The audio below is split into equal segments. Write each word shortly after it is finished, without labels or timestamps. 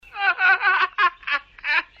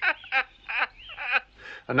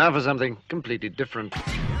And now for something completely different.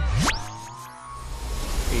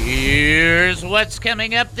 Here's what's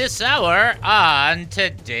coming up this hour on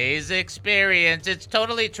today's experience. It's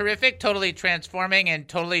totally terrific, totally transforming, and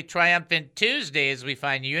totally triumphant Tuesday as we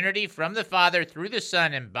find unity from the Father through the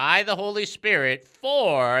Son and by the Holy Spirit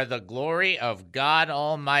for the glory of God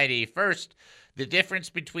Almighty. First, the difference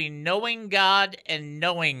between knowing God and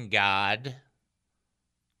knowing God.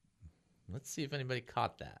 Let's see if anybody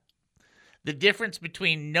caught that. The difference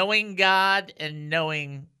between knowing God and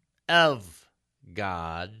knowing of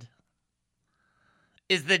God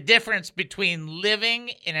is the difference between living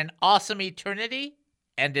in an awesome eternity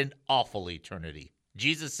and an awful eternity.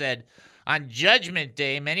 Jesus said, on Judgment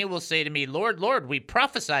Day, many will say to me, Lord, Lord, we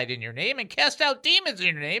prophesied in your name and cast out demons in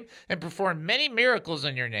your name and performed many miracles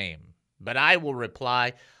in your name. But I will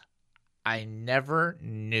reply, I never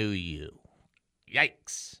knew you.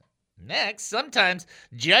 Yikes. Next, sometimes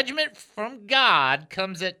judgment from God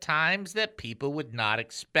comes at times that people would not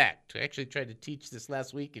expect. I actually tried to teach this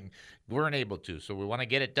last week and weren't able to, so we want to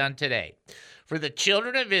get it done today. For the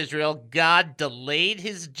children of Israel, God delayed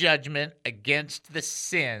his judgment against the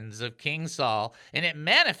sins of King Saul, and it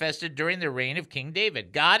manifested during the reign of King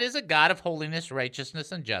David. God is a God of holiness,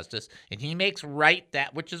 righteousness, and justice, and he makes right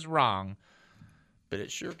that which is wrong, but it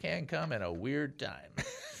sure can come at a weird time.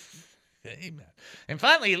 Amen. And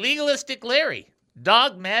finally, Legalistic Larry,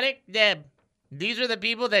 Dogmatic Deb. These are the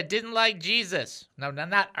people that didn't like Jesus. No,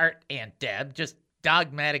 not Art Aunt Deb, just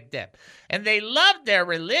Dogmatic Deb. And they loved their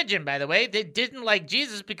religion, by the way. They didn't like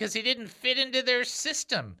Jesus because he didn't fit into their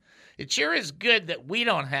system. It sure is good that we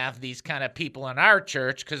don't have these kind of people in our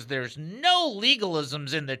church because there's no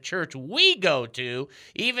legalisms in the church we go to,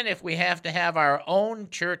 even if we have to have our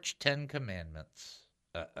own church 10 commandments.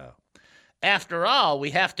 Uh-oh. After all, we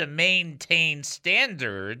have to maintain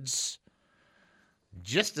standards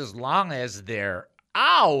just as long as they're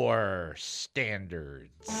our standards.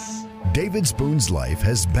 David Spoon's life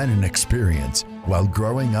has been an experience. While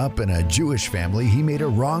growing up in a Jewish family, he made a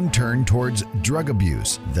wrong turn towards drug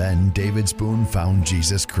abuse. Then David Spoon found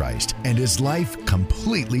Jesus Christ, and his life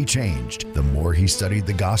completely changed. The more he studied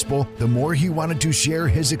the gospel, the more he wanted to share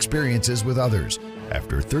his experiences with others.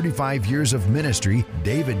 After 35 years of ministry,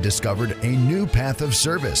 David discovered a new path of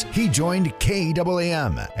service. He joined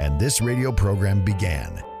KAAM, and this radio program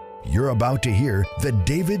began. You're about to hear the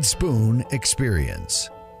David Spoon Experience.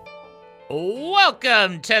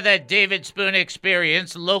 Welcome to the David Spoon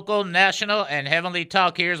Experience, local, national, and heavenly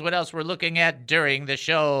talk. Here's what else we're looking at during the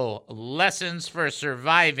show. Lessons for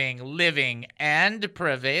surviving, living, and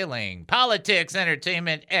prevailing. Politics,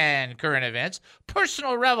 entertainment, and current events.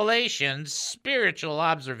 Personal revelations, spiritual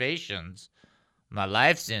observations. My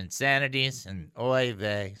life's insanities, and oy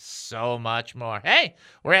vey, so much more. Hey,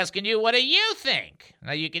 we're asking you, what do you think?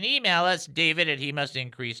 Now, you can email us,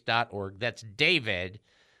 david@hemustincrease.org. That's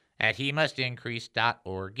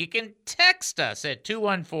david@hemustincrease.org. You can text us at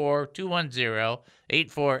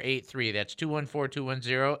 214-210-8483. That's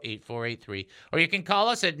 214-210-8483. Or you can call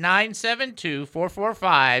us at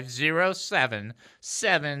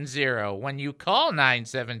 972-445-0770. When you call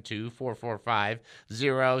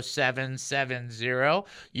 972-445-0770,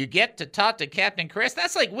 you get to talk to Captain Chris.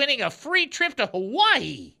 That's like winning a free trip to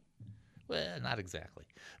Hawaii. Well, not exactly.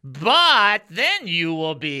 But then you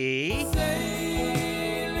will be...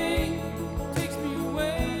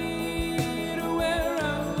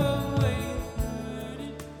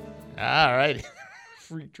 All right.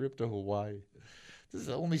 Free trip to Hawaii. This is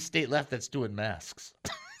the only state left that's doing masks.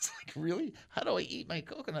 It's like, really? How do I eat my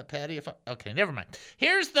coconut patty if okay, never mind.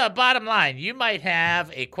 Here's the bottom line. You might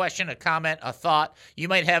have a question, a comment, a thought. You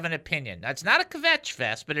might have an opinion. That's not a kvetch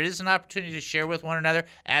fest, but it is an opportunity to share with one another,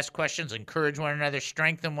 ask questions, encourage one another,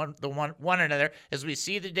 strengthen one another as we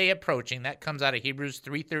see the day approaching. That comes out of Hebrews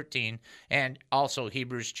 3:13 and also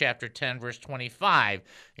Hebrews chapter 10, verse 25.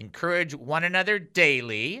 Encourage one another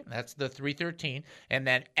daily. That's the 3:13. And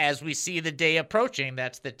then as we see the day approaching,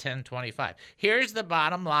 that's the 10:25. Here's the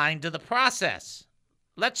bottom line to the process.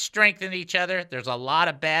 Let's strengthen each other. There's a lot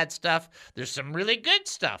of bad stuff. There's some really good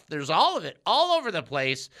stuff. There's all of it, all over the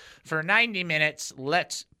place. For 90 minutes,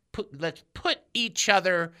 let's put each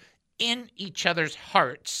other in each other's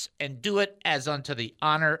hearts and do it as unto the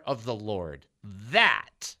honor of the Lord.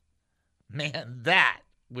 That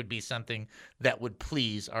would be something that would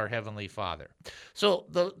please our Heavenly Father. So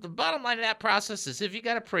the bottom line of that process is if you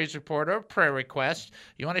got a praise report or a prayer request,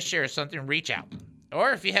 you want to share something, reach out.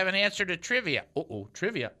 Or if you have an answer to trivia,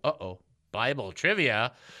 Bible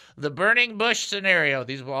trivia, the burning bush scenario,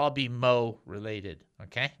 these will all be Mo related,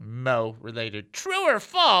 okay? Mo related. True or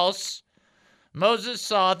false, Moses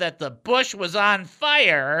saw that the bush was on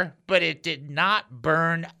fire, but it did not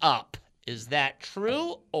burn up. Is that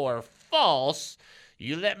true or false?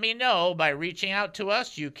 You let me know by reaching out to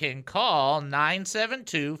us. You can call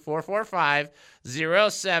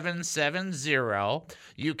 972-445-0770.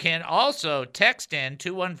 You can also text in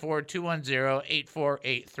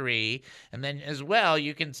 214-210-8483. And then as well,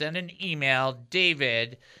 you can send an email,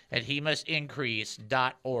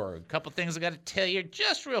 david@hemustincrease.org. A couple things I got to tell you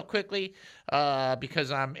just real quickly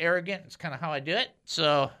because I'm arrogant. It's kind of how I do it.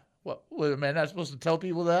 So, what? Wait a minute, I'm not supposed to tell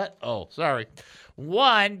people that? Oh, sorry.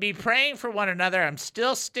 One, be praying for one another. I'm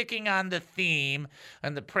still sticking on the theme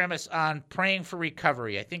and the premise on praying for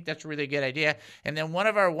recovery. I think that's a really good idea. And then one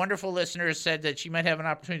of our wonderful listeners said that she might have an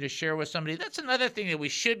opportunity to share with somebody. That's another thing that we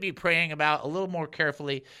should be praying about a little more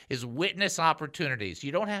carefully is witness opportunities.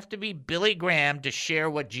 You don't have to be Billy Graham to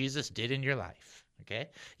share what Jesus did in your life, okay?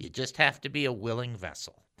 You just have to be a willing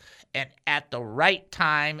vessel. And at the right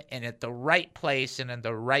time and at the right place and in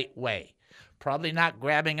the right way. Probably not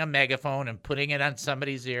grabbing a megaphone and putting it on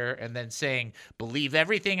somebody's ear and then saying, believe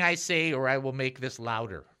everything I say or I will make this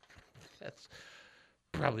louder. That's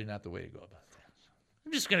probably not the way to go about that.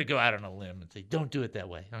 I'm just going to go out on a limb and say, don't do it that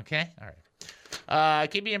way, okay? All right.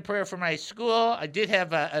 Keep me in prayer for my school. I did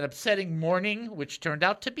have an upsetting morning, which turned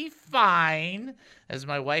out to be fine, as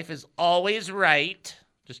my wife is always right.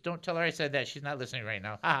 Just don't tell her I said that. She's not listening right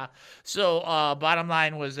now. So bottom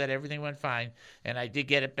line was that everything went fine, and I did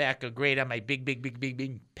get it back a grade on my big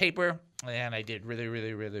paper, and I did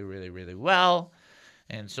really well.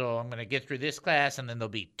 And so I'm going to get through this class, and then there'll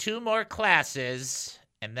be 2 more classes,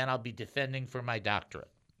 and then I'll be defending for my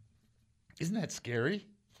doctorate. Isn't that scary?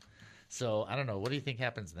 So I don't know. What do you think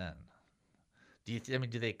happens then? Do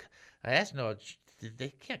they? I asked Noah. They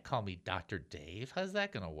can't call me Dr. Dave. How's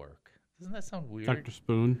that going to work? Doesn't that sound weird? Dr.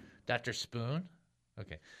 Spoon. Dr. Spoon?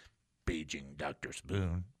 Okay. Beijing Dr.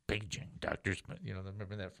 Spoon. Beijing Dr. Spoon. You know,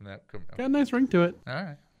 remember that from that? Got a nice ring to it. All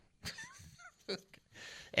right.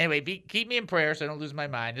 Anyway, keep me in prayer so I don't lose my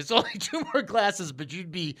mind. It's only 2 more classes, but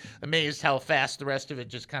you'd be amazed how fast the rest of it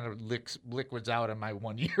just kind of liquids out in my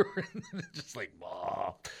 1 year. It's just like,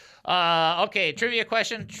 okay, trivia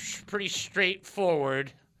question. Pretty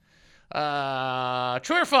straightforward.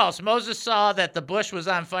 True or false? Moses saw that the bush was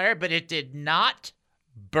on fire, but it did not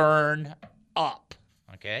burn up.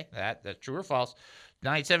 Okay, that's true or false.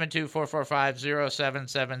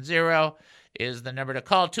 972-445-0770 is the number to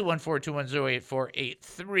call.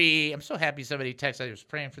 214-210-8483. I'm so happy somebody texted. I was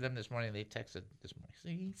praying for them this morning. They texted this morning.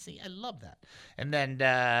 See, I love that. And then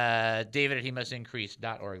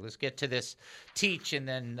David@hemustincrease.org. Let's get to this teach, and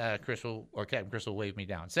then Captain Chris will wave me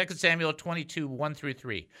down. 2 Samuel 22,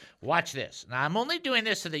 1-3. Watch this. Now, I'm only doing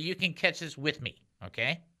this so that you can catch this with me,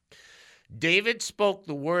 okay? David spoke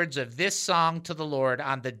the words of this song to the Lord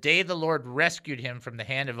on the day the Lord rescued him from the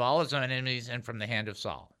hand of all his enemies and from the hand of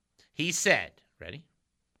Saul. He said, ready?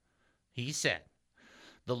 He said,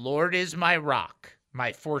 the Lord is my rock,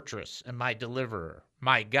 my fortress, and my deliverer,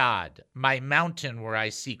 my God, my mountain where I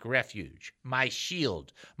seek refuge, my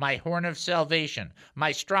shield, my horn of salvation,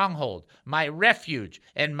 my stronghold, my refuge,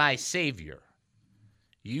 and my Savior.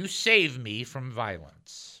 You save me from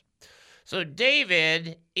violence. So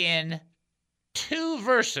David, in 2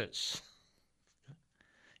 verses,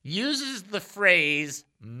 uses the phrase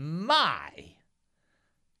my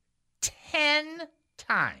 10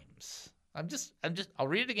 times. I'll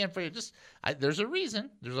read it again for you. There's a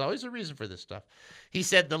reason. There's always a reason for this stuff. He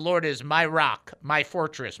said, the Lord is my rock, my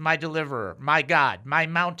fortress, my deliverer, my God, my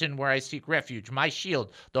mountain where I seek refuge, my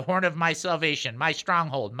shield, the horn of my salvation, my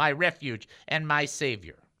stronghold, my refuge, and my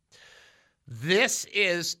Savior. This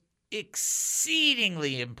is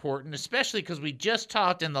exceedingly important, especially because we just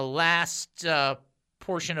talked in the last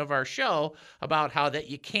portion of our show about how that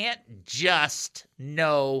you can't just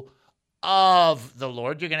know of the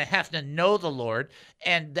Lord. You're going to have to know the Lord.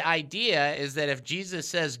 And the idea is that if Jesus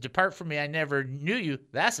says, depart from me, I never knew you,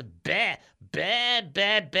 that's bad.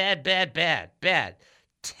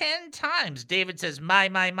 10 times David says, my.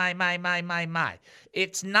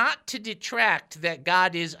 It's not to detract that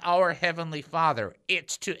God is our Heavenly Father.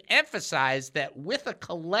 It's to emphasize that with a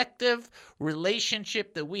collective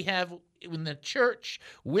relationship that we have in the church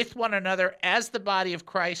with one another as the body of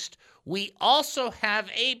Christ, we also have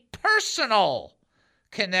a personal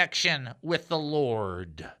connection with the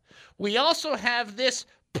Lord. We also have this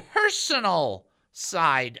personal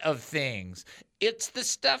side of things. It's the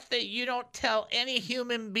stuff that you don't tell any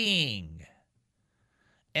human being.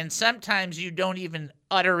 And sometimes you don't even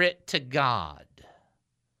utter it to God.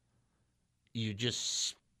 You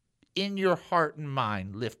just, in your heart and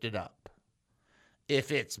mind, lift it up.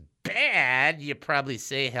 If it's bad, you probably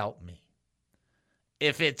say, help me.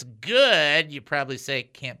 If it's good, you probably say,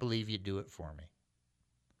 can't believe you do it for me.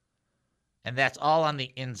 And that's all on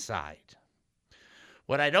the inside.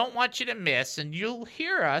 What I don't want you to miss, and you'll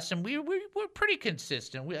hear us, and we're pretty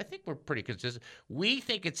consistent. I think we're pretty consistent. We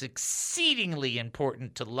think it's exceedingly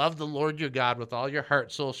important to love the Lord your God with all your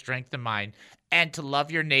heart, soul, strength, and mind, and to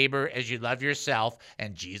love your neighbor as you love yourself.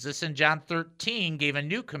 And Jesus in John 13 gave a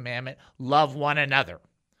new commandment, love one another.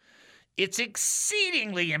 It's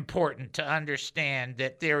exceedingly important to understand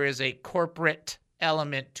that there is a corporate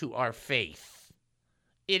element to our faith.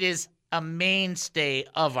 It is a mainstay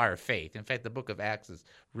of our faith. In fact, the book of Acts is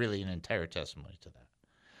really an entire testimony to that.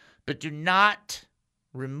 But do not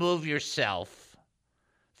remove yourself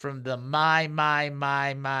from the my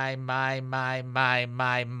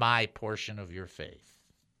portion of your faith,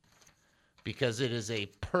 because it is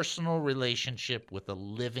a personal relationship with a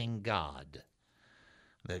living God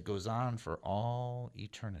that goes on for all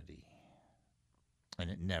eternity,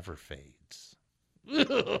 and it never fades.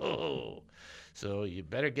 So you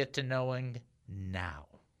better get to knowing now.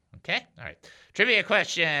 Okay? All right. Trivia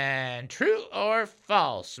question. True or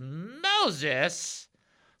false? Moses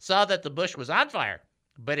saw that the bush was on fire,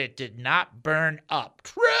 but it did not burn up.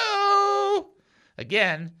 True!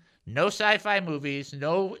 Again, no sci-fi movies,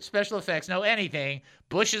 no special effects, no anything.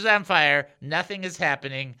 Bush is on fire. Nothing is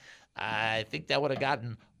happening. I think that would have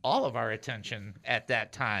gotten all of our attention at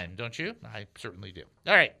that time, don't you? I certainly do.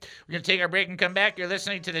 All right, we're going to take our break and come back. You're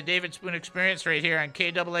listening to the David Spoon Experience right here on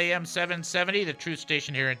KAAM 770, the truth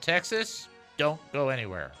station here in Texas. Don't go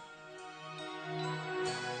anywhere.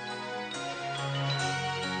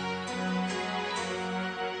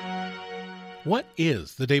 What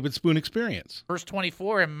is the David Spoon Experience? Verse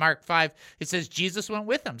 24 in Mark 5, it says Jesus went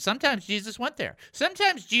with them. Sometimes Jesus went there.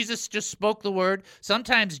 Sometimes Jesus just spoke the word.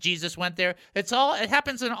 Sometimes Jesus went there. It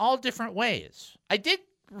happens in all different ways. I did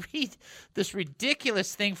read this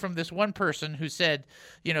ridiculous thing from this one person who said,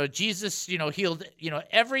 Jesus, healed,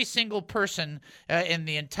 every single person in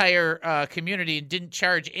the entire community and didn't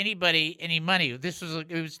charge anybody any money.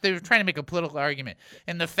 They were trying to make a political argument.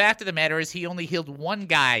 And the fact of the matter is he only healed one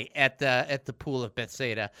guy at the pool of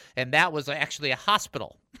Bethsaida, and that was actually a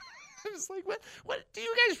hospital. I was like, what? Do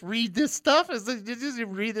you guys read this stuff? Did you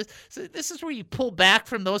read this? So this is where you pull back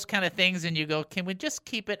from those kind of things and you go, can we just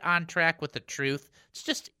keep it on track with the truth? It's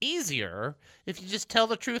just easier if you just tell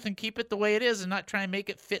the truth and keep it the way it is and not try and make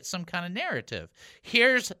it fit some kind of narrative.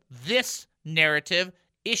 Here's this narrative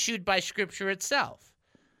issued by Scripture itself.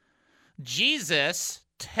 Jesus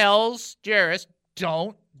tells Jairus,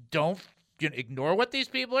 don't ignore what these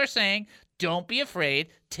people are saying. Don't be afraid.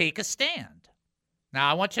 Take a stand.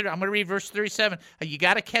 Now, I'm going to read verse 37. You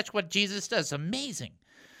got to catch what Jesus does. It's amazing.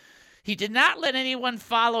 He did not let anyone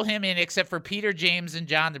follow him in except for Peter, James, and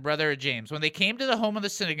John, the brother of James. When they came to the home of the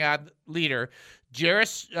synagogue leader,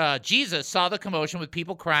 Jesus saw the commotion with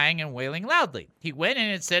people crying and wailing loudly. He went in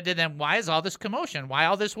and said to them, "Why is all this commotion? Why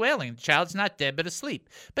all this wailing? The child's not dead but asleep."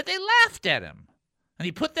 But they laughed at him. And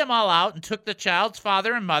he put them all out and took the child's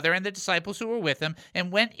father and mother and the disciples who were with him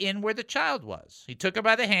and went in where the child was. He took her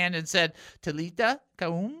by the hand and said, "Talitha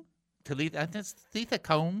koum," Talitha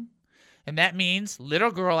koum. And that means, "Little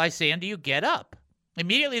girl, I say unto you, get up."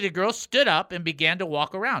 Immediately the girl stood up and began to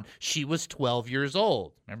walk around. She was 12 years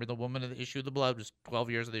old. Remember, the woman of the issue of the blood was 12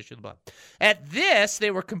 years of the issue of the blood. At this, they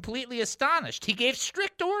were completely astonished. He gave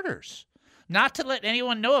strict orders not to let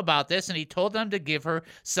anyone know about this, and he told them to give her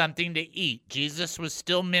something to eat. Jesus was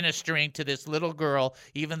still ministering to this little girl,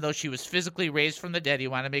 even though she was physically raised from the dead. He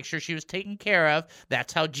wanted to make sure she was taken care of.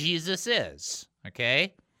 That's how Jesus is,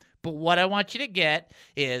 okay? But what I want you to get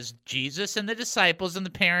is Jesus and the disciples and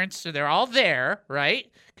the parents, so they're all there,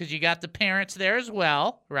 right? Because you got the parents there as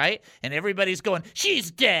well, right? And everybody's going,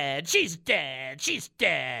 "She's dead, she's dead, she's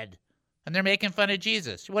dead." And they're making fun of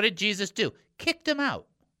Jesus. What did Jesus do? Kicked them out.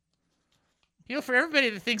 For everybody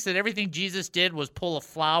that thinks that everything Jesus did was pull a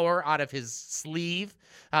flower out of his sleeve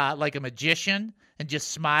like a magician and just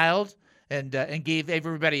smiled and gave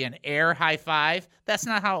everybody an air high five, that's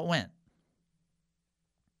not how it went.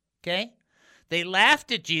 Okay? They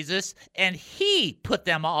laughed at Jesus, and he put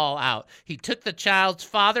them all out. He took the child's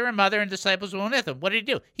father and mother and disciples who went with him. What did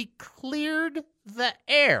he do? He cleared the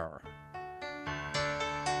air.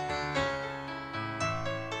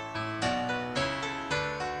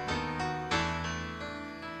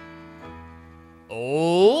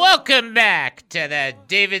 Welcome back to the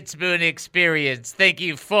David Spoon Experience. Thank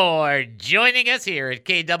you for joining us here at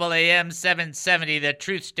KAAM 770, the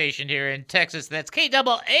truth station here in Texas. That's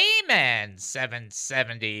KAAM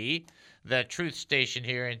 770, the truth station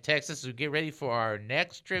here in Texas. So get ready for our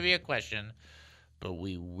next trivia question, but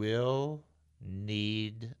we will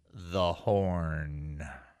need the horn.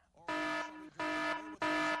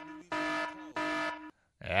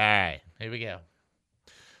 All right, here we go.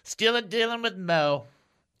 Still dealing with Mo.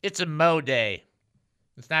 It's a Mo day.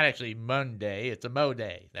 It's not actually Monday. It's a Mo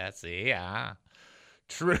day. That's the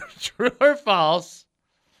true or false?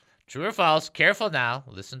 True or false? Careful now.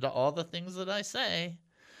 Listen to all the things that I say.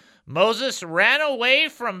 Moses ran away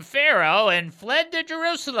from Pharaoh and fled to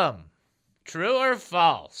Jerusalem. True or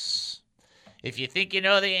false? If you think you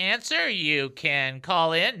know the answer, you can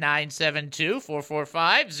call in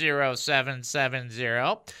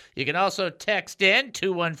 972-445-0770. You can also text in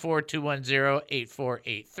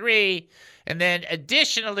 214-210-8483. And then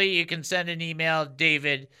additionally, you can send an email,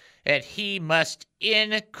 David, at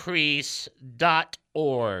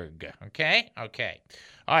hemustincrease.org. Okay? Okay.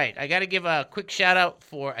 All right, I got to give a quick shout out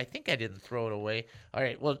for, I think I didn't throw it away. All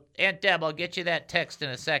right, well, Aunt Deb, I'll get you that text in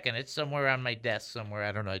a second. It's somewhere on my desk somewhere.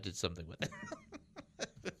 I don't know, I did something with it.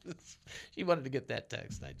 She wanted to get that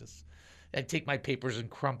text. I take my papers and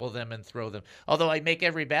crumple them and throw them. Although I make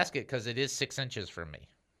every basket because it is 6 inches from me.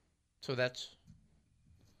 So that's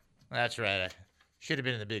right. I should have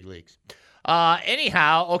been in the big leagues.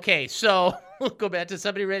 Anyhow, okay, so we'll go back to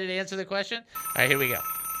somebody ready to answer the question. All right, here we go.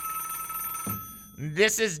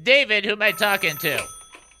 This is David. Who am I talking to?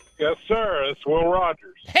 Yes, sir. It's Will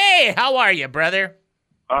Rogers. Hey, how are you, brother?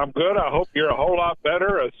 I'm good. I hope you're a whole lot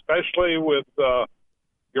better, especially with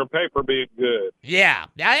your paper being good. Yeah,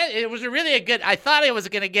 it was really a good. I thought I was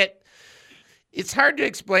going to get. It's hard to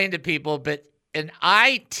explain to people, but an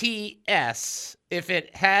ITS, if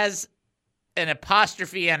it has an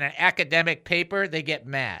apostrophe on an academic paper, they get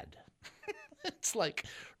mad. It's like,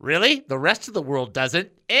 really? The rest of the world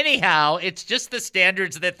doesn't. Anyhow, it's just the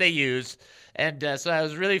standards that they use. And so I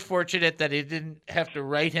was really fortunate that I didn't have to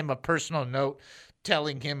write him a personal note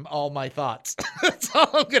telling him all my thoughts. That's all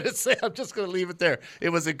I'm going to say. I'm just going to leave it there. It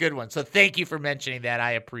was a good one. So thank you for mentioning that.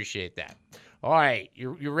 I appreciate that. All right.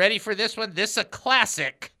 You ready for this one? This is a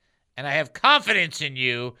classic, and I have confidence in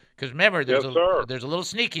you because remember, there's a little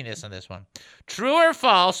sneakiness in this one. True or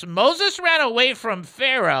false, Moses ran away from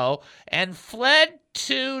Pharaoh and fled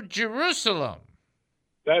to Jerusalem.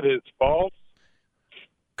 That is false.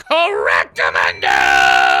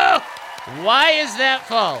 Correctamundo! Why is that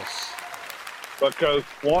false? Because,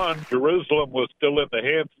 one, Jerusalem was still in the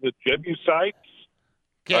hands of the Jebusites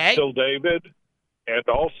until David, and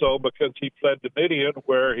also because he fled to Midian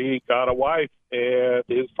where he got a wife and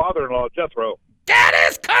his father-in-law, Jethro. That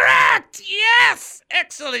is correct! Yes!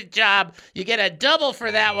 Excellent job. You get a double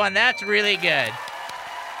for that one. That's really good.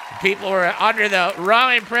 People were under the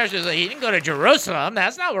wrong impression that he didn't go to Jerusalem.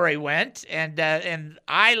 That's not where he went. And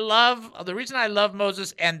I love, the reason I love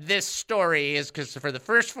Moses and this story is because for the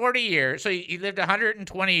first 40 years, so he lived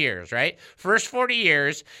 120 years, right? First 40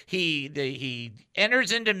 years, he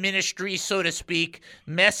enters into ministry, so to speak,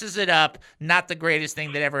 messes it up. Not the greatest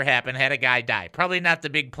thing that ever happened. Had a guy die. Probably not the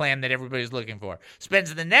big plan that everybody's looking for.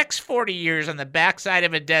 Spends the next 40 years on the backside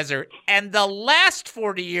of a desert and the last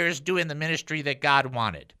 40 years doing the ministry that God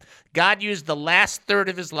wanted. God used the last third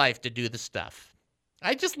of his life to do the stuff.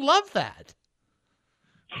 I just love that.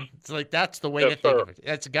 It's like that's the way to think of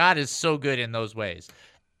it. God is so good in those ways.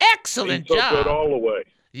 Excellent job. He's so good all the way.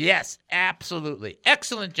 Yes, absolutely.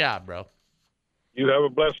 Excellent job, bro. You have a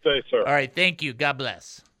blessed day, sir. All right, thank you. God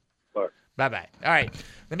bless. Bye. Bye-bye. All right,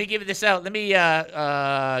 let me give this out. Let me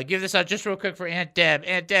give this out just real quick for Aunt Deb.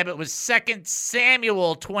 Aunt Deb, it was 2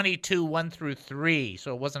 Samuel 22, 1-3,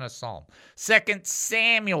 so it wasn't a psalm. 2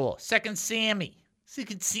 Samuel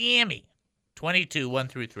 22,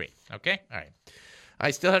 1-3. Okay? All right.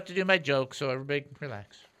 I still have to do my joke, so everybody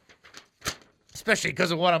relax. Especially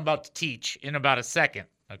because of what I'm about to teach in about a second,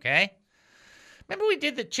 okay? Remember we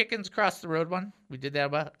did the chickens cross the road one? We did that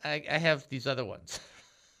about? I have these other ones.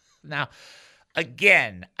 Now,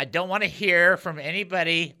 again, I don't want to hear from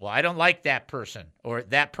anybody, well, I don't like that person, or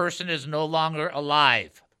that person is no longer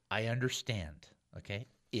alive. I understand, okay?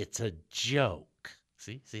 It's a joke.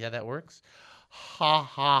 See how that works? Ha,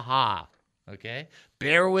 ha, ha, okay?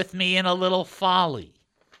 Bear with me in a little folly.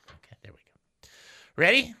 Okay, there we go.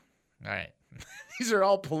 Ready? All right. These are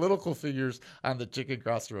all political figures on the chicken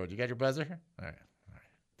cross the road. You got your buzzer? All right.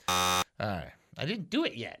 All right. I didn't do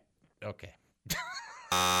it yet. Okay.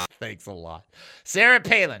 Thanks a lot. Sarah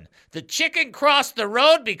Palin. The chicken crossed the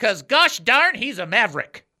road because, gosh darn, he's a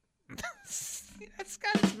maverick. That's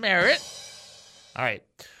got its merit. All right.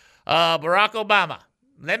 Barack Obama.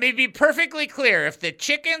 Let me be perfectly clear. If the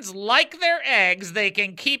chickens like their eggs, they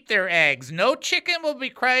can keep their eggs. No chicken will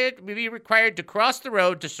be required to cross the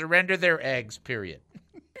road to surrender their eggs, period.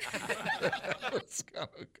 That's kind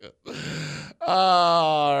of good.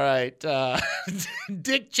 All right.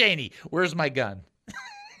 Dick Cheney, where's my gun?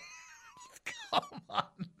 Come on,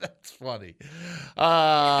 that's funny.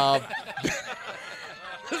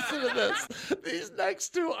 Listen to this. These next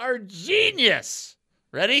two are genius.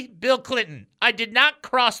 Ready? Bill Clinton, I did not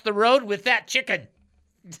cross the road with that chicken.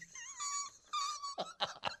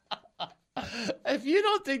 If you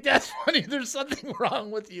don't think that's funny, there's something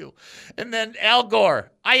wrong with you. And then Al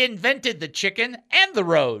Gore, I invented the chicken and the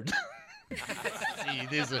road. See,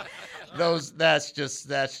 these are those. That's just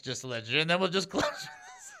legendary. And then we'll just close.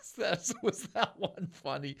 Was that one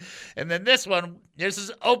funny? And then this one, this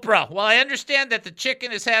is Oprah. Well, I understand that the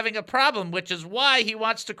chicken is having a problem, which is why he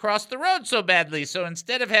wants to cross the road so badly. So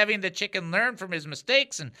instead of having the chicken learn from his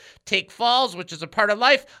mistakes and take falls, which is a part of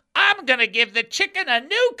life, I'm going to give the chicken a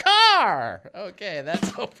new car. Okay,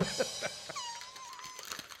 that's Oprah.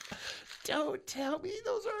 Don't tell me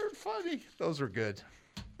those aren't funny. Those are good.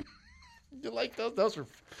 You like those? Those are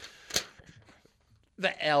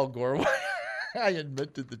the Al Gore one. I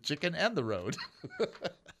invented the chicken and the road.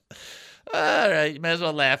 All right, you might as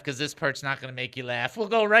well laugh because this part's not going to make you laugh. We'll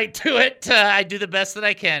go right to it. I do the best that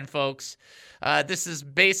I can, folks. This is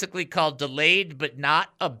basically called delayed but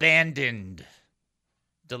not abandoned.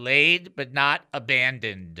 Delayed but not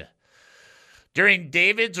abandoned. During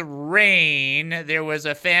David's reign, there was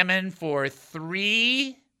a famine for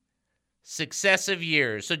 3 successive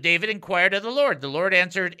years. So David inquired of the Lord. The Lord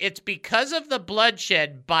answered, it's because of the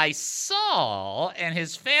bloodshed by Saul and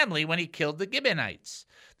his family when he killed the Gibeonites.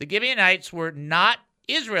 The Gibeonites were not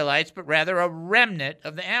Israelites, but rather a remnant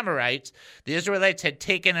of the Amorites. The Israelites had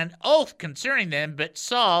taken an oath concerning them, but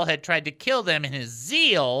Saul had tried to kill them in his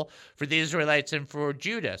zeal for the Israelites and for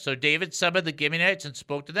Judah. So David summoned the Gibeonites and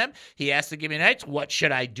spoke to them. He asked the Gibeonites, what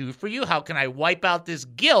should I do for you? How can I wipe out this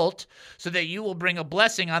guilt so that you will bring a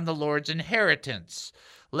blessing on the Lord's inheritance?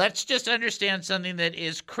 Let's just understand something that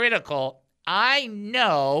is critical. I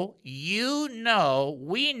know, you know,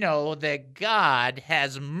 we know that God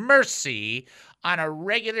has mercy on a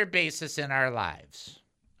regular basis in our lives.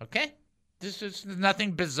 Okay? This is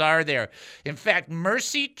nothing bizarre there. In fact,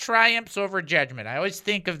 mercy triumphs over judgment. I always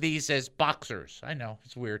think of these as boxers. I know,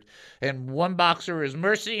 it's weird. And one boxer is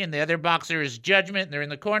mercy, and the other boxer is judgment, and they're in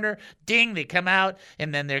the corner. Ding, they come out,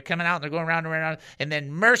 and then they're coming out, and they're going round and round, and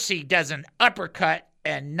then mercy does an uppercut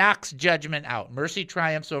and knocks judgment out. Mercy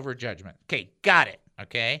triumphs over judgment. Okay, got it.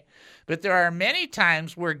 Okay? But there are many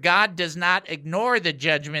times where God does not ignore the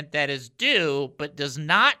judgment that is due, but does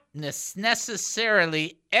not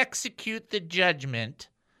necessarily execute the judgment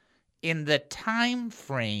in the time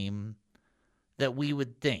frame that we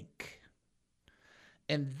would think.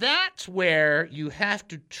 And that's where you have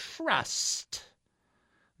to trust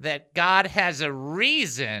that God has a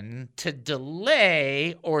reason to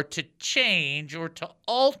delay or to change or to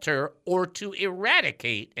alter or to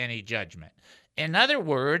eradicate any judgment. In other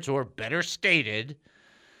words, or better stated,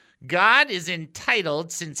 God is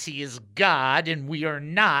entitled, since he is God and we are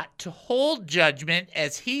not, to hold judgment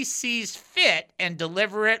as he sees fit and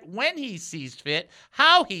deliver it when he sees fit,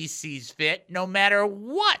 how he sees fit, no matter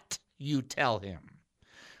what you tell him.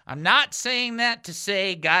 I'm not saying that to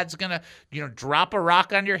say God's going to, drop a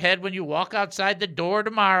rock on your head when you walk outside the door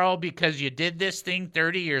tomorrow because you did this thing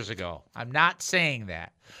 30 years ago. I'm not saying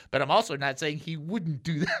that. But I'm also not saying he wouldn't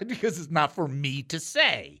do that because it's not for me to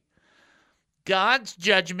say. God's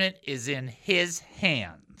judgment is in his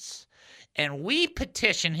hands. And we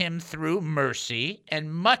petition him through mercy,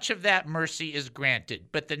 and much of that mercy is granted.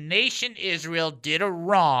 But the nation Israel did a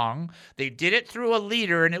wrong. They did it through a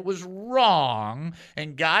leader, and it was wrong.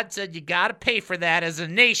 And God said, you got to pay for that as a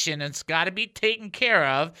nation, and it's got to be taken care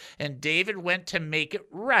of. And David went to make it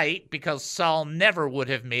right because Saul never would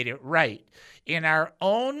have made it right. In our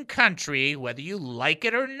own country, whether you like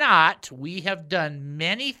it or not, we have done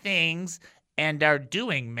many things and are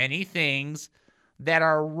doing many things that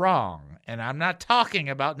are wrong. And I'm not talking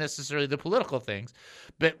about necessarily the political things,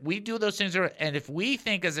 but we do those things. And if we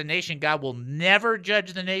think as a nation God will never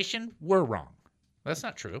judge the nation, we're wrong. That's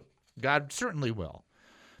not true. God certainly will.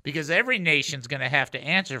 Because every nation's going to have to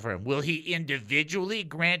answer for him. Will he individually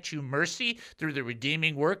grant you mercy through the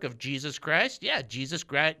redeeming work of Jesus Christ? Yeah, Jesus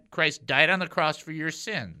Christ died on the cross for your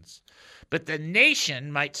sins. But the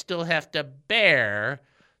nation might still have to bear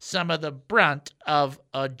some of the brunt of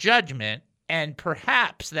a judgment, and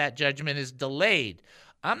perhaps that judgment is delayed.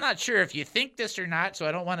 I'm not sure if you think this or not, so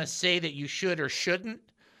I don't want to say that you should or shouldn't.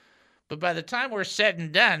 But by the time we're said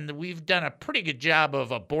and done, we've done a pretty good job of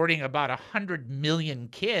aborting about 100 million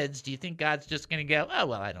kids. Do you think God's just going to go, oh,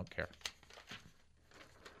 well, I don't care?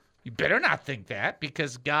 You better not think that,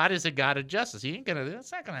 because God is a God of justice.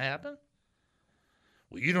 That's not going to happen.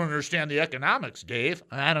 Well, you don't understand the economics, Dave.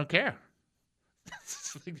 I don't care.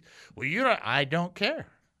 Well, I don't care.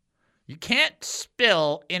 You can't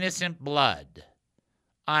spill innocent blood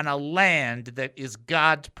on a land that is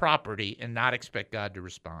God's property and not expect God to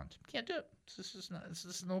respond. You can't do it. This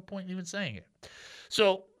is no point in even saying it.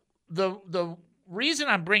 So the reason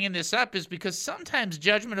I'm bringing this up is because sometimes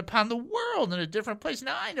judgment upon the world in a different place.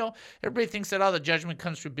 Now, I know everybody thinks that all the judgment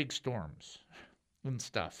comes through big storms and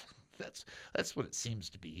stuff. That's what it seems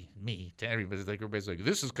to be to everybody. Everybody's like,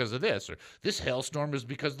 this is because of this, or this hailstorm is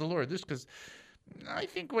because of the Lord. This because I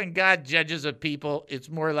think when God judges a people, it's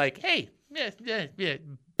more like, hey, yeah,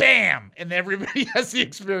 bam, and everybody has the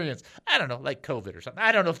experience. I don't know, like COVID or something.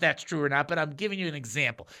 I don't know if that's true or not, but I'm giving you an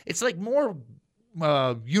example. It's like more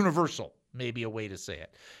universal, maybe a way to say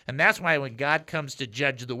it. And that's why when God comes to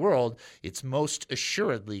judge the world, it's most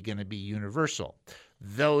assuredly going to be universal.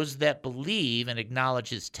 Those that believe and acknowledge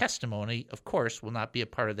his testimony, of course, will not be a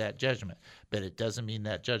part of that judgment. But it doesn't mean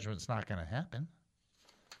that judgment's not going to happen.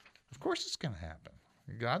 Of course it's going to happen.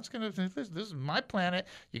 God's going to, this is my planet.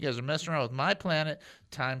 You guys are messing around with my planet.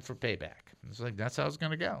 Time for payback. It's like, that's how it's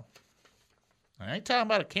going to go. I ain't talking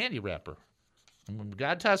about a candy wrapper. When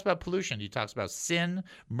God talks about pollution, he talks about sin,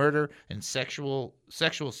 murder, and sexual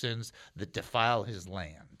sins that defile his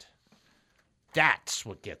land. That's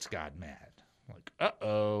what gets God mad. Like,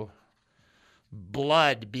 uh-oh,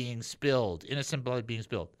 blood being spilled, innocent blood being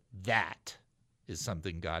spilled. That is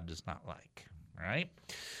something God does not like, all right?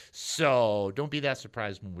 So don't be that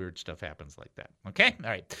surprised when weird stuff happens like that, okay? All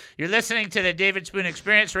right. You're listening to the David Spoon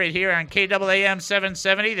Experience right here on KAAM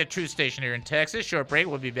 770, the Truth Station here in Texas. Short break.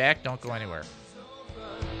 We'll be back. Don't go anywhere.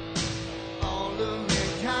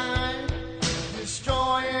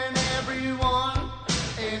 Destroying everyone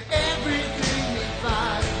and everything we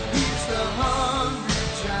find. He's the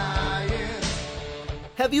hungry giant.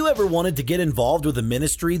 Have you ever wanted to get involved with a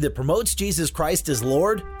ministry that promotes Jesus Christ as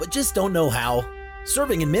Lord, but just don't know how?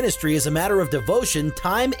 Serving in ministry is a matter of devotion,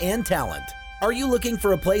 time, and talent. Are you looking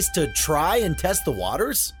for a place to try and test the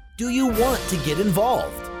waters? Do you want to get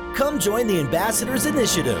involved? Come join the Ambassadors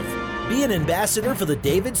Initiative. Be an ambassador for the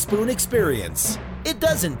David Spoon Experience. It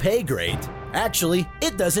doesn't pay great. Actually,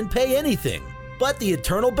 it doesn't pay anything. But the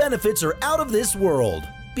eternal benefits are out of this world.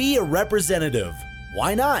 Be a representative.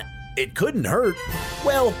 Why not? It couldn't hurt.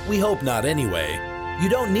 Well, we hope not anyway. You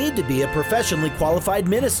don't need to be a professionally qualified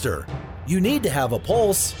minister. You need to have a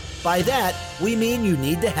pulse. By that, we mean you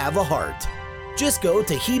need to have a heart. Just go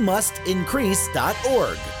to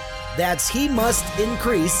hemustincrease.org. That's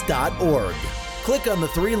hemustincrease.org. Click on the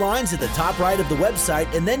 3 lines at the top right of the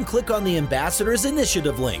website and then click on the Ambassadors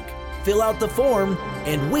Initiative link. Fill out the form,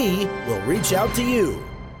 and we will reach out to you.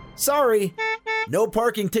 Sorry, no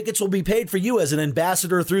parking tickets will be paid for you as an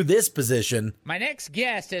ambassador through this position. My next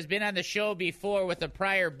guest has been on the show before with a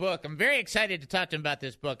prior book. I'm very excited to talk to him about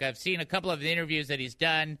this book. I've seen a couple of the interviews that he's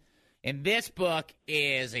done, and this book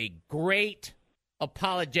is a great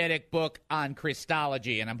apologetic book on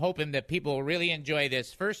Christology, and I'm hoping that people will really enjoy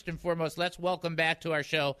this. First and foremost, let's welcome back to our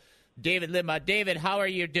show David Limbaugh. David, how are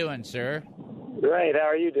you doing, sir? Great. How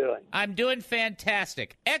are you doing? I'm doing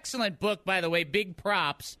fantastic. Excellent book, by the way. Big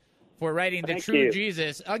props for writing The Thank True you.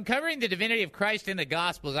 Jesus, Uncovering the Divinity of Christ in the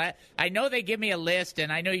Gospels. I know they give me a list,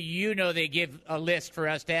 and I know they give a list for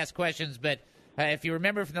us to ask questions, but if you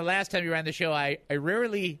remember from the last time you were on the show, I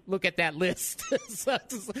rarely look at that list. That's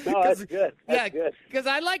good. That's good. Because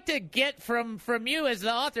I like to get from you as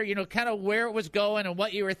the author, kind of where it was going and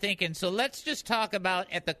what you were thinking. So let's just talk about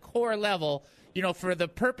at the core level, for the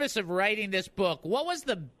purpose of writing this book, what was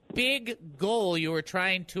the big goal you were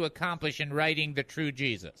trying to accomplish in writing The True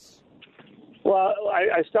Jesus? Well,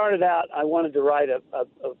 I started out, I wanted to write a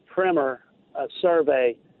primer, a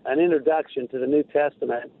survey, an introduction to the New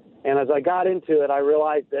Testament. And as I got into it, I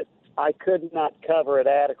realized that I could not cover it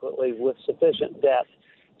adequately with sufficient depth.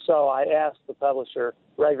 So I asked the publisher,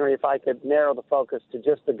 Gregory, if I could narrow the focus to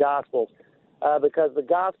just the Gospels, because the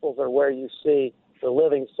Gospels are where you see the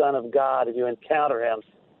living Son of God and you encounter him.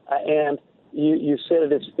 And you sit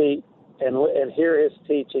at his feet and hear his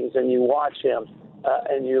teachings, and you watch him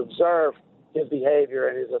and you observe his behavior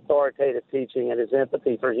and his authoritative teaching and his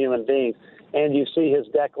empathy for human beings. And you see his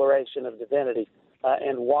declaration of divinity.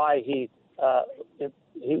 And why he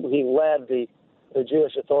led the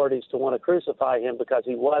Jewish authorities to want to crucify him, because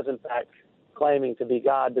he was, in fact, claiming to be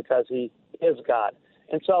God because he is God.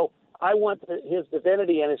 And so I want his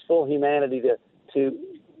divinity and his full humanity to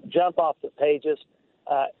jump off the pages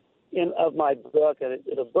of my book. And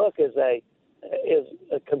the book is a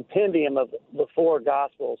compendium of the 4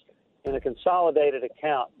 Gospels in a consolidated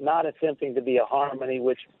account, not attempting to be a harmony,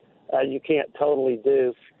 which you can't totally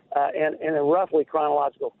do, and in a roughly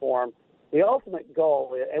chronological form. The ultimate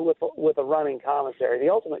goal, and with a running commentary, the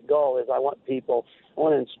ultimate goal is I want to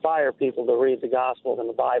inspire people to read the Gospels and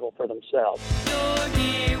the Bible for themselves. You're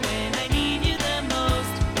here when I need you the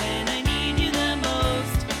most, when I need you the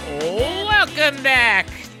most. Welcome back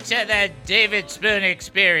to the David Spoon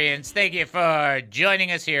Experience. Thank you for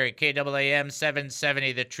joining us here at KAAM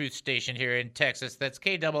 770, the Truth Station here in Texas. That's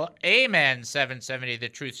KAAM 770, the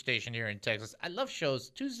Truth Station here in Texas. I love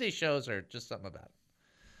shows. Tuesday shows are just something about it.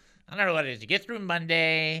 I don't know what it is. You get through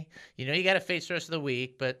Monday. You know you got to face the rest of the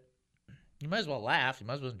week, but you might as well laugh. You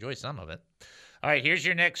might as well enjoy some of it. All right, here's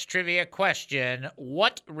your next trivia question.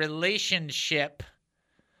 What relationship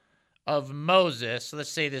of Moses, let's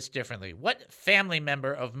say this differently, what family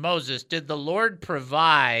member of Moses did the Lord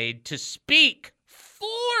provide to speak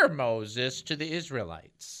for Moses to the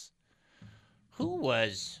Israelites? Who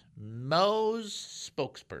was Moses'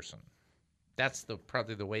 spokesperson? That's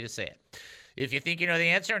probably the way to say it. If you think you know the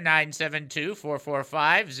answer,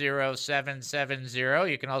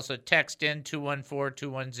 972-445-0770. You can also text in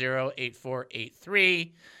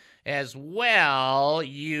 214-210-8483. As well,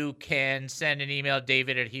 you can send an email,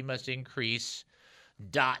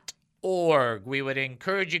 david@hemustincrease.org. We would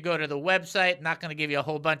encourage you to go to the website. Not going to give you a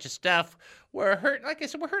whole bunch of stuff. We're hurting, like I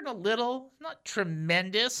said, we're hurting a little, not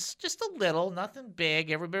tremendous, just a little, nothing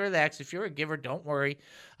big. Everybody relax. If you're a giver, don't worry.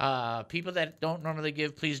 People that don't normally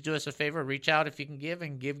give, please do us a favor. Reach out if you can give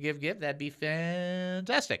and give. That'd be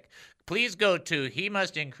fantastic. Please go to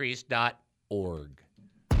hemustincrease.org.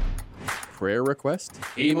 Prayer request?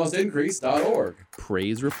 HeMustIncrease.org.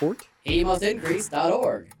 Praise report?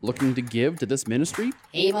 HeMustIncrease.org. Looking to give to this ministry?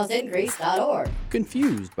 HeMustIncrease.org.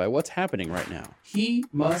 Confused by what's happening right now?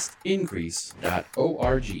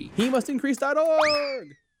 HeMustIncrease.org.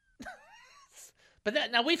 HeMustIncrease.org. But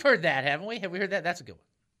now we've heard that, haven't we? Have we heard that? That's a good one.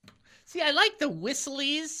 See, I like the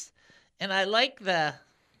whistlies, and I like the.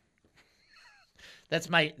 That's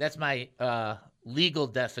my legal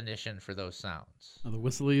definition for those sounds. Oh, the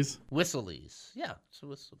whistlies? Whistlies. Yeah. So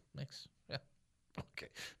whistle makes. Yeah. Okay.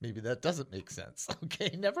 Maybe that doesn't make sense.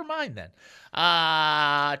 Okay. Never mind then.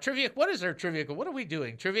 Trivia. What is our trivia? What are we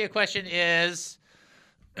doing? Trivia question is.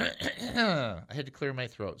 I had to clear my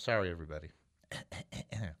throat. Sorry, everybody.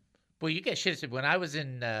 Well, you get shit. When I was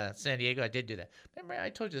in San Diego, I did do that. Remember, I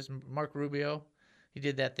told you this, Mark Rubio? He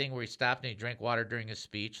did that thing where he stopped and he drank water during his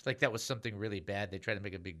speech. Like that was something really bad. They tried to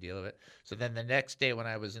make a big deal of it. So then the next day when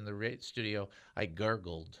I was in the studio, I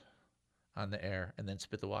gargled on the air and then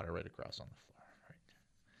spit the water right across on the floor. Right.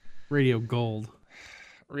 Radio gold.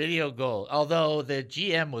 Radio gold. Although the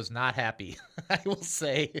GM was not happy. I will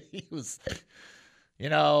say he was,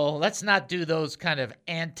 let's not do those kind of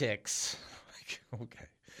antics. Okay.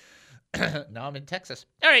 Now I'm in Texas.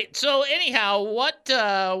 All right. So anyhow, what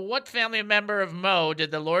family member of Mo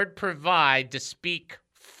did the Lord provide to speak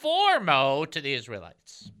for Mo to the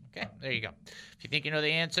Israelites? Okay, there you go. If you think you know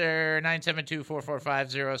the answer,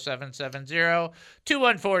 972-445-0770,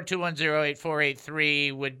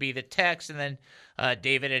 214-210-8483 would be the text, and then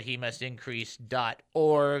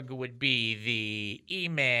David@hemustincrease.org would be the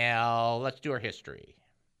email. Let's do our history.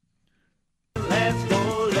 Let's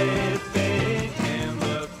go living in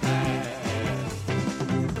the past.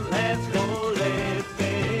 Let's go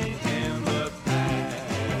living in the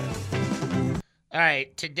past. All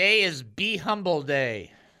right, today is Be Humble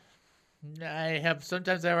Day.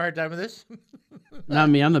 Sometimes I have a hard time with this. Not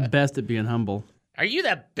me. I'm the best at being humble. Are you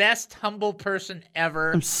the best humble person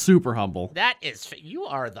ever? I'm super humble. You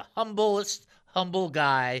are the humblest humble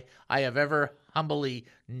guy I have ever humbly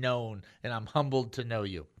known, and I'm humbled to know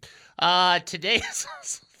you. Today is,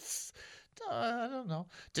 I don't know.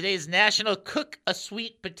 Today is National Cook a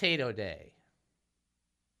Sweet Potato Day.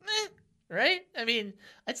 Right? I mean,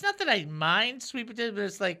 it's not that I mind sweet potato, but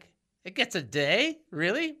it's like, it gets a day?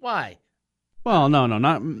 Really? Why? Well, no,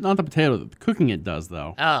 not the potato. The cooking it does,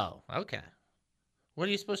 though. Oh, okay. What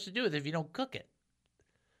are you supposed to do with it if you don't cook it?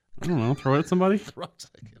 I don't know. Throw it at somebody?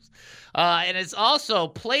 And it's also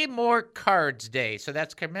Play More Cards Day. So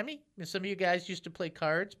that's, remember, some of you guys used to play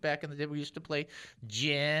cards back in the day. We used to play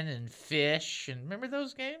gin and fish. And remember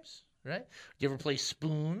those games, right? Do you ever play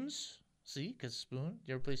spoons? See, because spoon.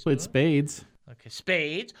 Do you ever play spoon? Played spades. Okay,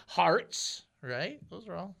 spades, hearts, right? Those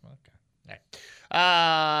are all, okay. All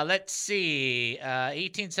right. Let's see.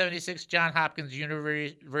 1876, Johns Hopkins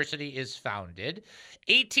University is founded.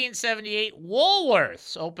 1878,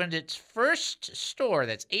 Woolworths opened its first store.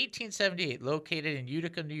 That's 1878, located in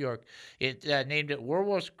Utica, New York. It named it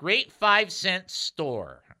Woolworth's Great 5-Cent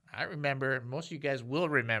Store. I remember, most of you guys will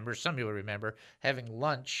remember, some of you will remember, having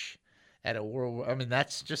lunch at a world. I mean,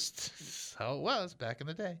 that's just how it was back in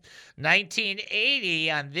the day.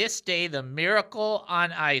 1980, on this day, the miracle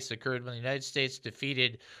on ice occurred when the United States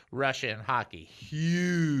defeated Russia in hockey.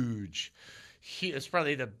 Huge. It's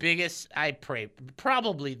probably the biggest.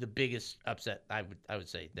 Probably the biggest upset I would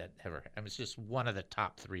say that ever. I mean, it's just one of the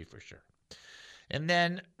top three for sure. And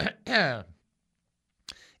then in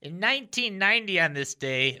 1990, on this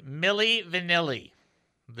day, Milli Vanilli.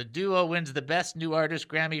 The duo wins the Best New Artist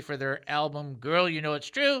Grammy for their album Girl, You Know It's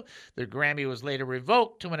True. Their Grammy was later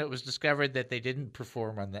revoked when it was discovered that they didn't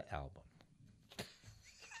perform on the album.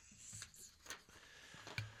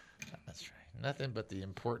 That's right. Nothing but the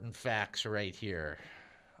important facts right here.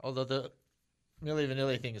 Although the Milli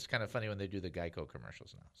Vanilli thing is kind of funny when they do the Geico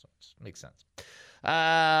commercials now, so it makes sense.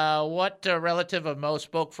 What relative of Mo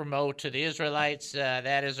spoke for Mo to the Israelites?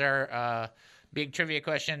 That is our big trivia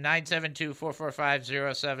question.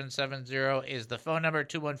 972-445-0770 is the phone number.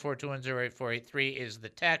 214-210-8483 is the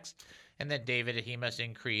text. And then David, he must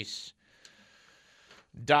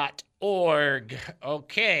increase.org.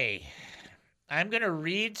 Okay. I'm going to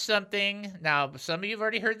read something. Now, some of you have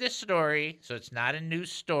already heard this story, so it's not a new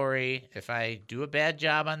story. If I do a bad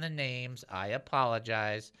job on the names, I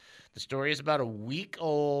apologize. The story is about a week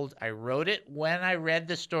old. I wrote it when I read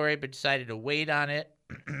the story, but decided to wait on it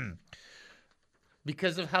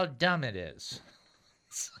because of how dumb it is.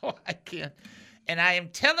 So I can't. And I am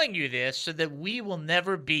telling you this so that we will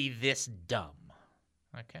never be this dumb.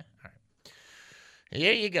 Okay? All right.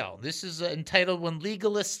 Here you go. This is entitled When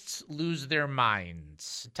Legalists Lose Their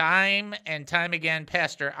Minds. Time and time again,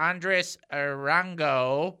 Pastor Andres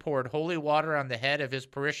Arango poured holy water on the head of his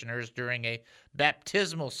parishioners during a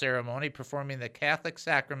baptismal ceremony, performing the Catholic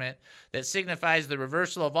sacrament that signifies the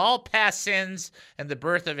reversal of all past sins and the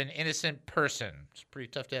birth of an innocent person. It's pretty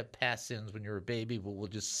tough to have past sins when you're a baby, but we'll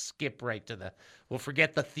just skip right to we'll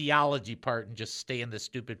forget the theology part and just stay in the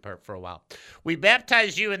stupid part for a while. We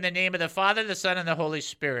baptize you in the name of the Father, the Son, and the Holy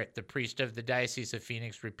Spirit, the priest of the Diocese of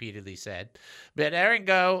Phoenix repeatedly said. But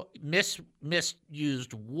Arango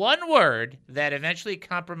misused one word that eventually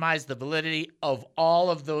compromised the validity of all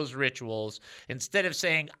of those rituals. Instead of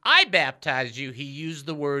saying, I baptize you, he used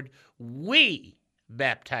the word, we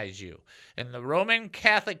baptize you. And the Roman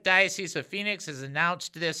Catholic Diocese of Phoenix has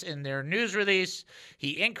announced this in their news release.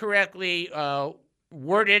 He incorrectly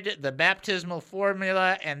worded the baptismal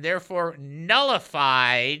formula and therefore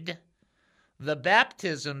nullified the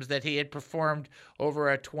baptisms that he had performed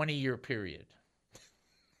over a 20-year period.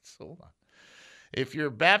 So hold on. If you're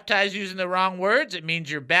baptized using the wrong words, it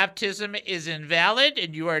means your baptism is invalid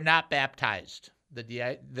and you are not baptized.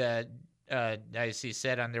 The diocese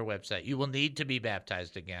said on their website, you will need to be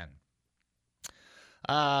baptized again.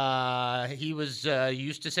 He was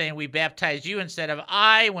used to saying we baptize you instead of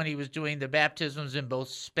I when he was doing the baptisms in both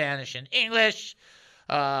Spanish and English.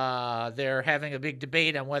 They're having a big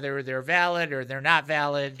debate on whether they're valid or they're not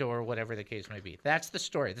valid or whatever the case may be. That's the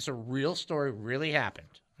story. This is a real story, really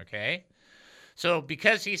happened, okay? So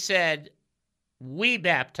because he said, we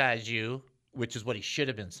baptize you, which is what he should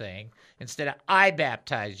have been saying, instead of I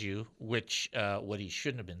baptize you, which what he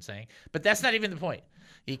shouldn't have been saying. But that's not even the point.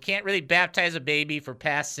 You can't really baptize a baby for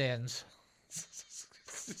past sins.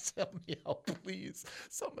 Help me out, please.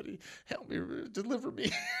 Somebody help me, deliver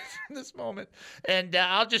me from this moment. And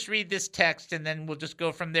I'll just read this text, and then we'll just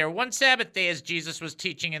go from there. One Sabbath day, as Jesus was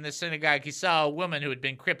teaching in the synagogue, he saw a woman who had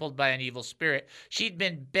been crippled by an evil spirit. She'd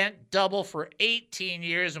been bent double for 18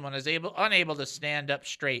 years and was unable to stand up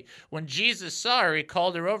straight. When Jesus saw her, he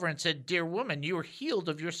called her over and said, "Dear woman, you are healed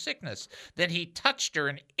of your sickness." Then he touched her,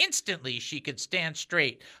 and instantly she could stand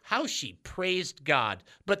straight. How she praised God.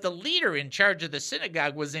 But the leader in charge of the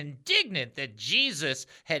synagogue was indignant that Jesus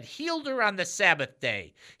had healed her on the Sabbath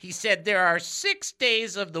day. He said, "There are 6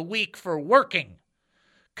 days of the week for working.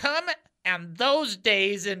 Come on those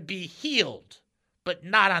days and be healed, but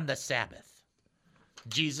not on the Sabbath."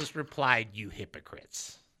 Jesus replied, "You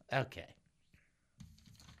hypocrites." Okay.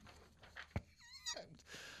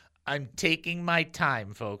 I'm taking my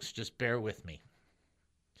time, folks. Just bear with me.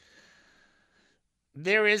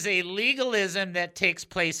 There is a legalism that takes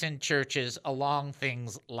place in churches along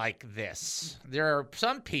things like this. There are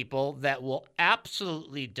some people that will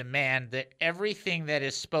absolutely demand that everything that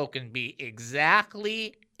is spoken be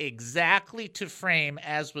exactly to frame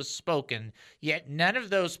as was spoken, yet none of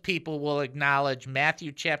those people will acknowledge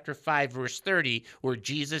Matthew chapter 5, verse 30, where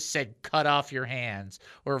Jesus said, "Cut off your hands,"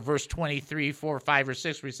 or verse 23, 4, 5, or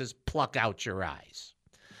 6, where he says, "Pluck out your eyes."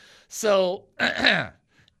 So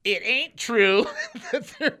It ain't true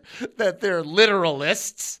that they're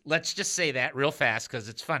literalists. Let's just say that real fast because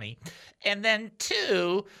it's funny. And then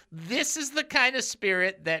 2, this is the kind of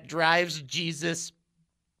spirit that drives Jesus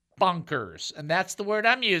bonkers. And that's the word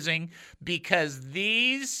I'm using because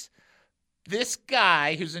this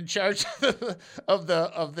guy who's in charge of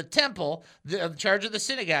the temple, in charge of the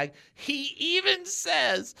synagogue, he even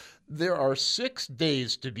says there are 6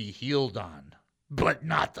 days to be healed on, but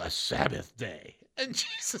not the Sabbath day. And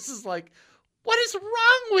Jesus is like, what is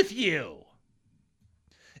wrong with you?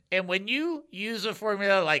 And when you use a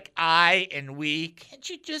formula like I and we, can't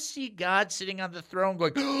you just see God sitting on the throne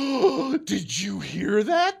going, oh, did you hear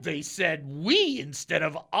that? They said we instead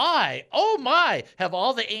of I. Oh my, have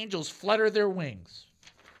all the angels flutter their wings.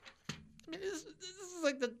 I mean, this is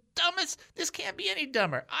like the dumbest. This can't be any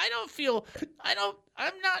dumber. I'm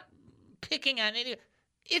not picking on any.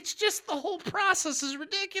 It's just the whole process is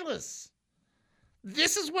ridiculous.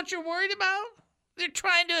 This is what you're worried about? They're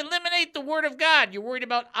trying to eliminate the word of God. You're worried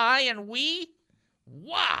about I and we?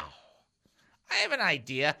 Wow. I have an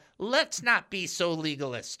idea. Let's not be so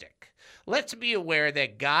legalistic. Let's be aware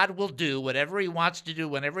that God will do whatever he wants to do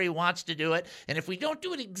whenever he wants to do it. And if we don't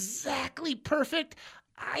do it exactly perfect,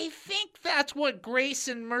 I think that's what grace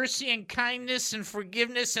and mercy and kindness and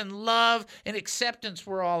forgiveness and love and acceptance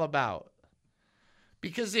were all about.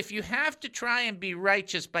 Because if you have to try and be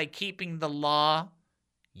righteous by keeping the law,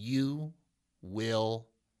 you will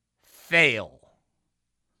fail.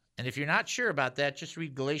 And if you're not sure about that, just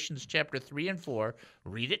read Galatians chapter 3 and 4.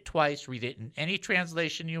 Read it twice. Read it in any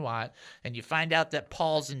translation you want. And you find out that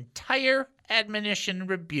Paul's entire admonition and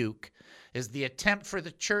rebuke is the attempt for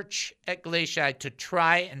the church at Galatia to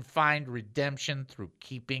try and find redemption through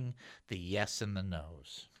keeping the yes and the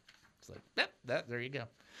no's. It's like, there you go.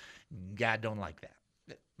 God don't like that.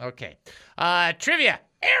 Okay. Trivia.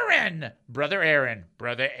 Brother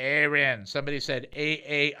Aaron. Somebody said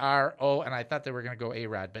A-A-R-O, and I thought they were going to go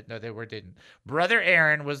A-Rod, but no, they didn't. Brother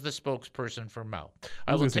Aaron was the spokesperson for Mo.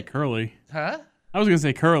 I was going to say Curly. Huh? I was going to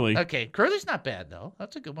say Curly. Okay. Curly's not bad, though.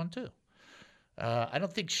 That's a good one, too. I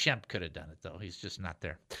don't think Shemp could have done it, though. He's just not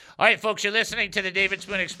there. All right, folks, you're listening to the David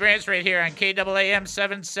Spoon Experience right here on KAAM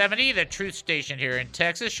 770, the truth station here in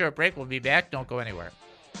Texas. Short break. We'll be back. Don't go anywhere.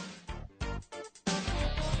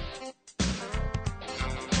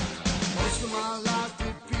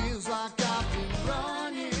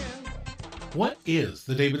 What is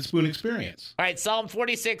the David Spoon Experience? All right, Psalm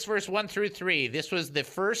 46, verse 1 through 3. This was the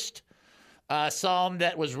first psalm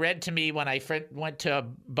that was read to me when I went to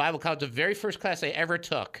Bible college, the very first class I ever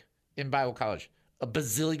took in Bible college, a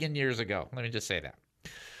bazillion years ago. Let me just say that.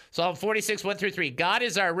 Psalm 46, 1 through 3. God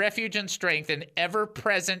is our refuge and strength and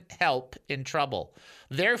ever-present help in trouble.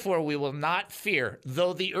 Therefore we will not fear,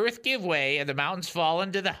 though the earth give way and the mountains fall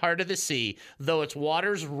into the heart of the sea, though its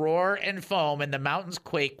waters roar and foam and the mountains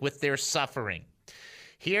quake with their suffering.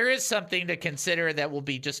 Here is something to consider that will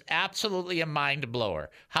be just absolutely a mind blower.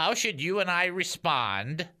 How should you and I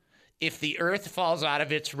respond if the earth falls out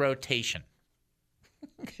of its rotation?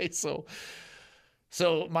 Okay, so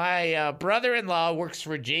my brother-in-law works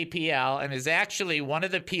for JPL and is actually one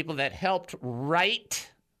of the people that helped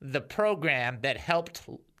write the program that helped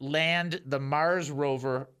land the Mars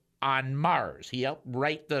rover on Mars. He helped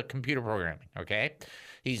write the computer programming, okay?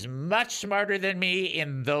 He's much smarter than me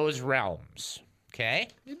in those realms, okay?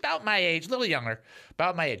 He's about my age, a little younger,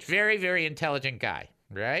 about my age. Very, very intelligent guy,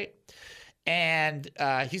 right? And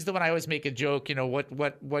he's the one I always make a joke,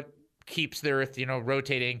 what keeps the earth,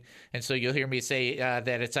 rotating. And so you'll hear me say that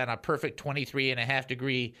it's on a perfect 23.5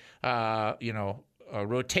 degree,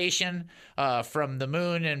 rotation from the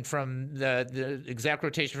moon and from the exact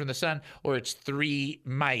rotation from the sun, or it's 3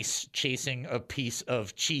 mice chasing a piece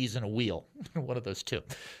of cheese in a wheel, one of those two.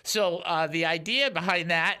 So the idea behind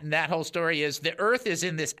that and that whole story is the earth is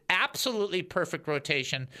in this absolutely perfect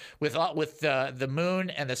rotation with the moon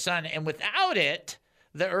and the sun, and without it,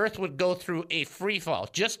 the earth would go through a free fall.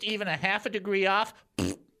 Just even a half a degree off,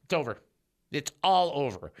 it's over. It's all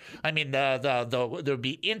over. I mean, there would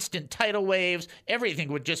be instant tidal waves.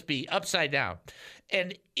 Everything would just be upside down.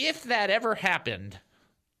 And if that ever happened,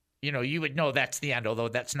 you would know that's the end, although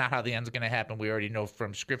that's not how the end's going to happen. We already know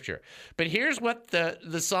from Scripture. But here's what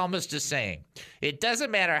the psalmist is saying. It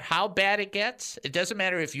doesn't matter how bad it gets. It doesn't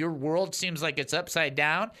matter if your world seems like it's upside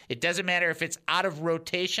down. It doesn't matter if it's out of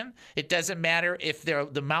rotation. It doesn't matter if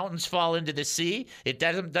the mountains fall into the sea. It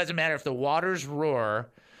doesn't matter if the waters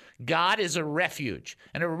roar. God is a refuge,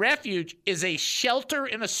 and a refuge is a shelter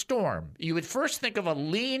in a storm. You would first think of a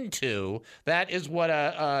lean-to. That is what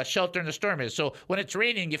a shelter in a storm is. So when it's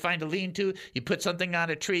raining, you find a lean-to, you put something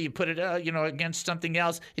on a tree, you put it against something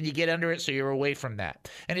else, and you get under it so you're away from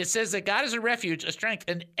that. And it says that God is a refuge, a strength,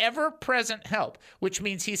 an ever-present help, which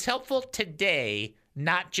means he's helpful today,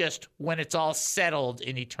 not just when it's all settled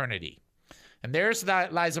in eternity. And there's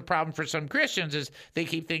that lies a problem for some Christians is they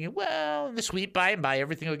keep thinking, well, in the sweet by and by,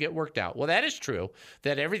 everything will get worked out. Well, that is true,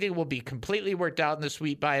 that everything will be completely worked out in the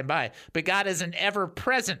sweet by and by. But God is an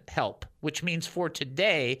ever-present help, which means for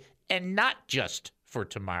today and not just for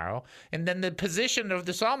tomorrow. And then the position of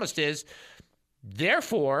the psalmist is,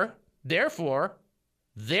 therefore, in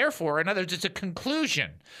other words, it's a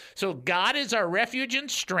conclusion. So God is our refuge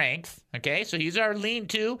and strength, okay? So he's our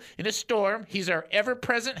lean-to in a storm. He's our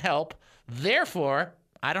ever-present help. Therefore,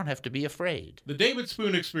 I don't have to be afraid. The David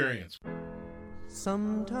Spoon Experience.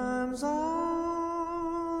 Sometimes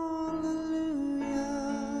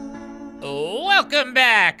Welcome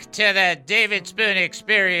back to the David Spoon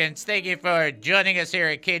Experience. Thank you for joining us here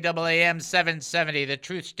at KAAM 770, the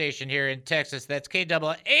truth station here in Texas. That's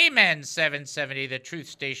KAAM 770, the truth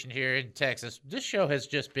station here in Texas. This show has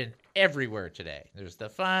just been everywhere today. There's the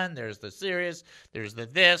fun, there's the serious, there's the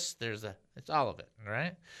this, it's all of it, all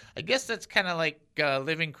right? I guess that's kind of like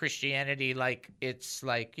living Christianity like it's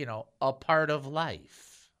like, a part of life.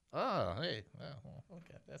 Oh, hey, well,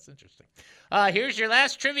 okay, that's interesting. Here's your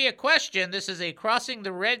last trivia question. This is a crossing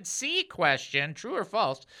the Red Sea question, true or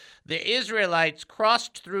false. The Israelites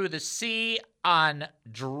crossed through the sea on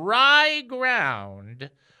dry ground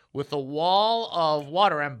with a wall of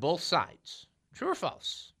water on both sides. True or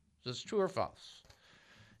false? Is this true or false?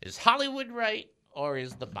 Is Hollywood right or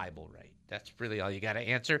is the Bible right? That's really all you got to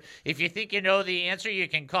answer. If you think you know the answer, you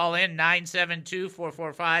can call in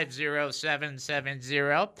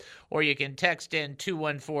 972-445-0770, or you can text in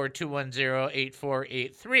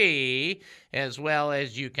 214-210-8483, as well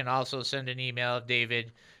as you can also send an email,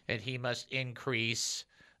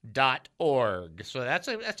 david@hemustincrease.org. So that's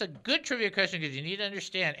a good trivia question because you need to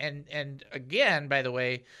understand. And again, by the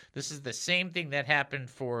way, this is the same thing that happened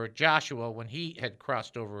for Joshua when he had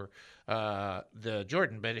crossed over the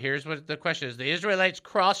Jordan. But here's what the question is. The Israelites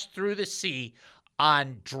crossed through the sea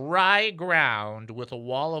on dry ground with a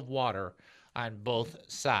wall of water on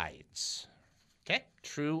both sides. Okay,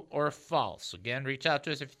 true or false? Again, reach out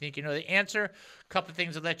to us if you think you know the answer. A couple of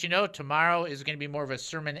things to let you know. Tomorrow is going to be more of a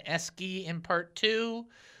sermon-esque in part 2.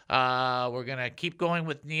 We're going to keep going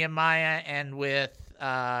with Nehemiah and with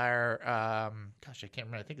our, I can't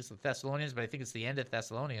remember. I think it's the Thessalonians, but I think it's the end of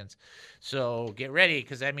Thessalonians. So get ready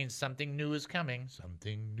because that means something new is coming.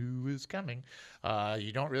 Something new is coming.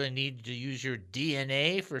 You don't really need to use your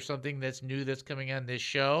DNA for something that's new that's coming on this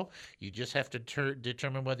show. You just have to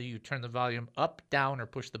determine whether you turn the volume up, down, or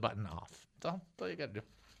push the button off. That's all you got to do.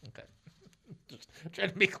 Okay. Just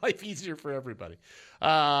trying to make life easier for everybody.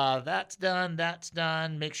 That's done.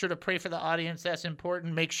 Make sure to pray for the audience. That's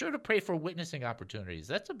important. Make sure to pray for witnessing opportunities.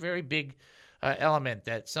 That's a very big element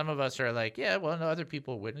that some of us are like, yeah, well, no, other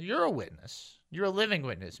people witness. You're a witness. You're a living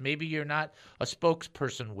witness. Maybe you're not a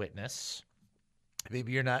spokesperson witness.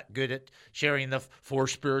 Maybe you're not good at sharing the 4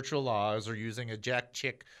 spiritual laws or using a Jack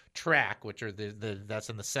Chick track, which are that's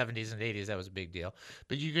in the 70s and 80s. That was a big deal.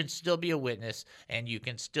 But you can still be a witness, and you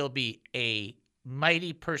can still be a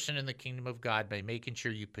mighty person in the kingdom of God by making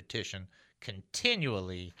sure you petition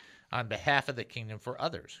continually on behalf of the kingdom for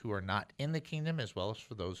others who are not in the kingdom as well as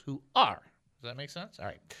for those who are. Does that make sense? All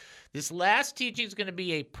right. This last teaching is going to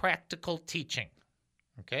be a practical teaching.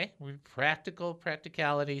 Okay,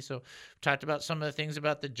 practicality. So we talked about some of the things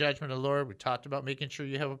about the judgment of the Lord. We talked about making sure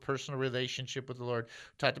you have a personal relationship with the Lord.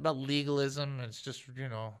 We talked about legalism. It's just,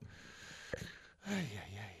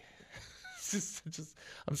 it's just,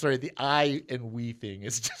 I'm sorry, the I and we thing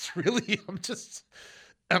is just really,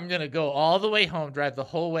 I'm going to go all the way home, drive the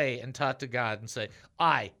whole way, and talk to God and say,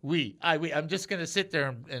 I, we. I'm just going to sit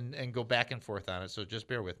there and go back and forth on it, so just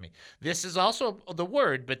bear with me. This is also the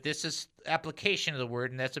word, but this is application of the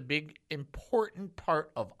word, and that's a big, important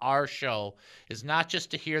part of our show, is not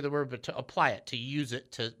just to hear the word, but to apply it, to use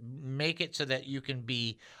it, to make it so that you can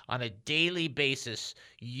be on a daily basis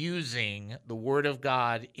using the word of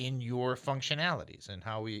God in your functionalities and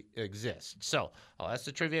how we exist. So I'll ask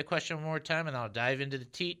the trivia question one more time, and I'll dive into the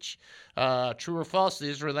teach. True or false, the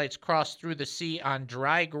Israelites crossed through the sea on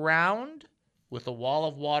dry ground with a wall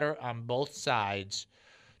of water on both sides.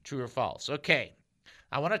 True or false? Okay.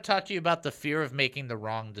 I want to talk to you about the fear of making the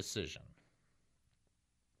wrong decision.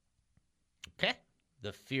 Okay?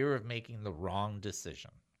 The fear of making the wrong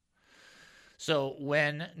decision. So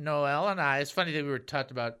when Noel and I, it's funny that we were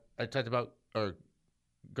talked about I talked about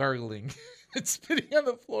gargling and spitting on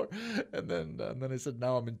the floor, and then I said,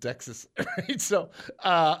 now I'm in Texas. Right? So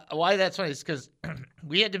why that's funny is because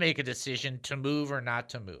we had to make a decision to move or not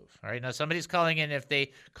to move. All right, now somebody's calling in. If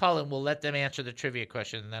they call in, we'll let them answer the trivia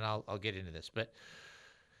question, and then I'll get into this. But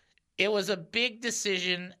it was a big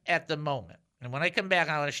decision at the moment. And when I come back,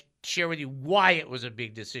 I want to share with you why it was a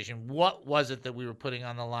big decision. What was it that we were putting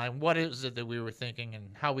on the line? What is it that we were thinking, and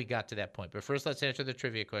how we got to that point? But first, let's answer the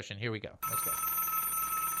trivia question. Here we go. Let's go.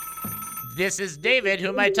 This is David. Who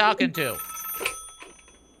am I talking to?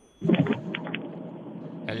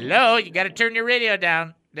 Hello? You got to turn your radio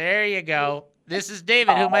down. There you go. This is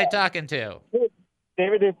David. Who am I talking to?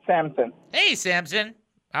 David, it's Samson. Hey, Samson.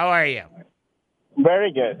 How are you?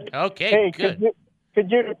 Very good. Okay, hey, good. Could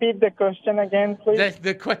you repeat the question again, please?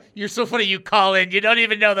 You're so funny. You call in. You don't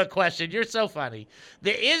even know the question. You're so funny.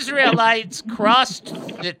 The Israelites crossed,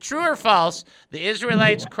 true or false, the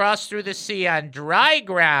Israelites crossed through the sea on dry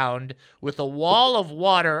ground with a wall of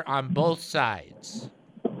water on both sides.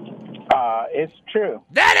 It's true.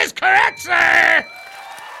 That is correct, sir!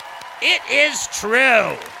 It is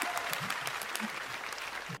true.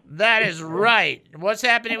 That is right. What's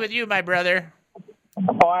happening with you, my brother?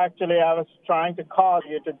 Oh, actually, I was trying to call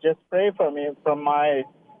you to just pray for me. From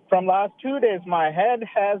last 2 days, my head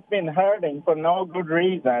has been hurting for no good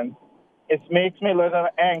reason. It makes me a little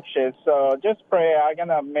anxious. So just pray. I'm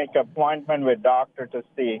gonna make an appointment with doctor to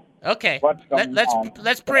see. Okay. What's going on.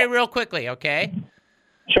 Let's pray real quickly. Okay.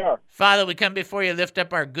 Sure. Father, we come before you, lift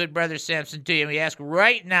up our good brother Samson to you, and we ask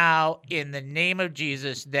right now in the name of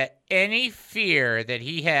Jesus that any fear that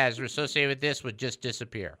he has associated with this would just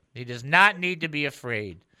disappear. He does not need to be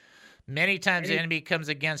afraid. Many times the enemy comes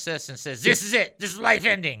against us and says, this is it. This is life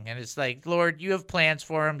ending. And it's like, Lord, you have plans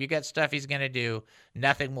for him. You got stuff he's going to do.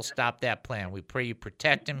 Nothing will stop that plan. We pray you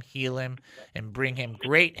protect him, heal him, and bring him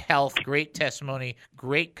great health, great testimony,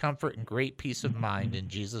 great comfort, and great peace of mind in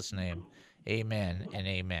Jesus' name. Amen and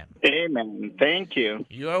amen. Amen. Thank you.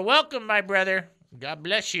 You are welcome, my brother. God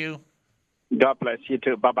bless you. God bless you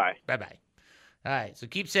too. Bye-bye. Bye-bye. All right, so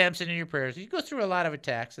keep Samson in your prayers. You go through a lot of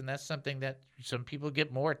attacks, and that's something that some people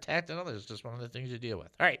get more attacked than others. It's just one of the things you deal with.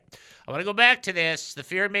 All right, I want to go back to this, the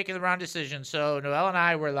fear of making the wrong decision. So Noelle and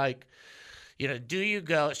I were like, do you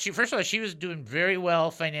go? First of all, she was doing very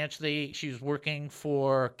well financially. She was working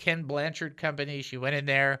for Ken Blanchard Company. She went in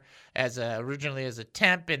there originally as a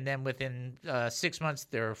temp, and then within 6 months,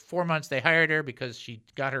 4 months, they hired her because she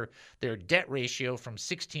got their debt ratio from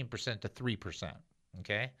 16% to 3%.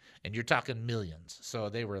 Okay, and you're talking millions, so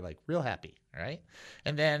they were like real happy, right?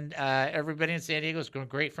 And then everybody in San Diego is going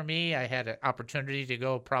great for me. I had an opportunity to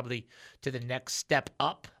go probably to the next step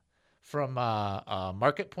up from a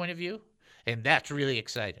market point of view. And that's really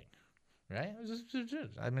exciting, right?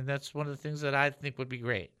 I mean, that's one of the things that I think would be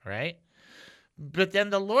great, right? But then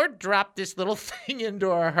the Lord dropped this little thing into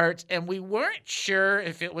our hearts, and we weren't sure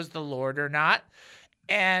if it was the Lord or not.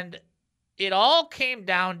 And it all came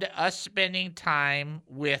down to us spending time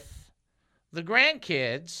with the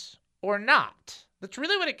grandkids or not. That's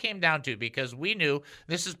really what it came down to, because we knew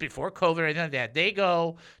this is before COVID or anything like that. They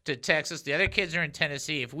go to Texas. The other kids are in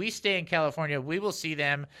Tennessee. If we stay in California, we will see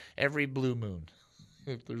them every blue moon.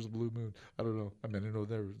 If there's a blue moon, I don't know. I mean, I know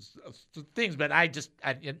there's things, but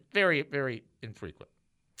very, very infrequent.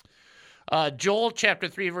 Joel chapter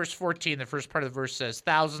 3, verse 14, the first part of the verse says,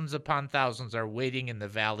 thousands upon thousands are waiting in the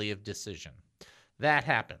valley of decision. That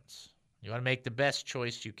happens. You want to make the best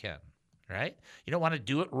choice you can. Right? You don't want to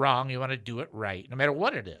do it wrong. You want to do it right, no matter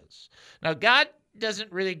what it is. Now, God doesn't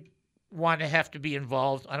really want to have to be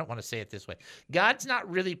involved. I don't want to say it this way. God's not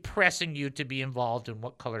really pressing you to be involved in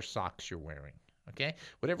what color socks you're wearing. Okay?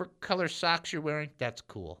 Whatever color socks you're wearing, that's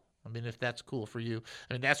cool. I mean, if that's cool for you.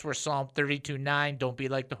 I mean, that's where Psalm 32:9, don't be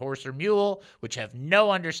like the horse or mule, which have no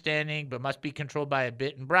understanding, but must be controlled by a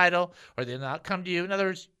bit and bridle, or they'll not come to you. In other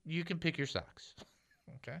words, you can pick your socks.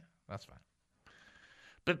 Okay? That's fine.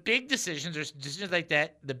 But big decisions or decisions like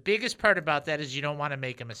that, the biggest part about that is you don't want to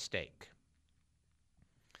make a mistake.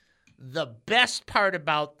 The best part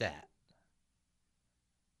about that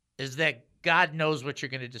is that God knows what you're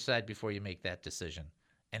going to decide before you make that decision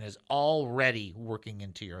and is already working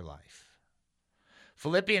into your life.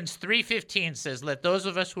 Philippians 3:15 says, let those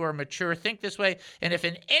of us who are mature think this way, and if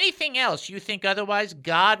in anything else you think otherwise,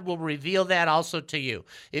 God will reveal that also to you.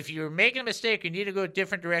 If you're making a mistake, you need to go a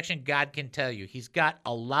different direction, God can tell you. He's got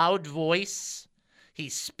a loud voice. He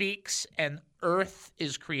speaks and earth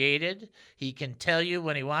is created. He can tell you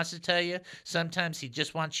when he wants to tell you. Sometimes he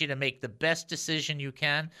just wants you to make the best decision you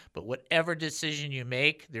can. But whatever decision you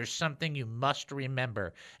make, there's something you must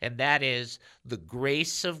remember. And that is the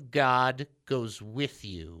grace of God goes with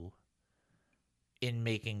you in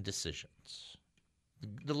making decisions.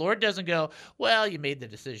 The Lord doesn't go, well, you made the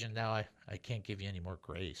decision. Now I can't give you any more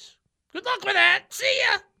grace. Good luck with that. See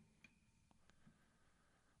ya.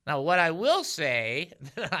 Now, what I will say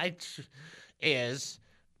is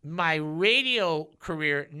my radio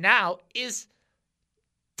career now is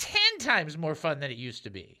 10 times more fun than it used to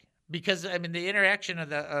be. Because, I mean, the interaction of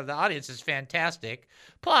the audience is fantastic.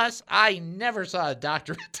 Plus, I never saw a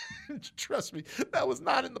doctorate. Trust me, that was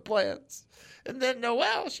not in the plans. And then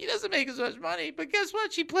Noelle, she doesn't make as much money. But guess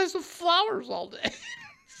what? She plays with flowers all day.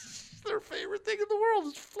 Their favorite thing in the world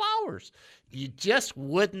is flowers. You just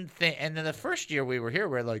wouldn't think. And then the first year we were here,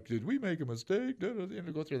 we're like, did we make a mistake?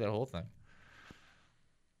 And go through that whole thing.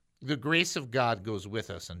 The grace of God goes with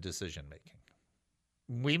us in decision making.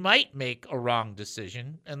 We might make a wrong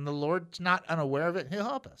decision, and the Lord's not unaware of it. He'll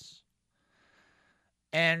help us.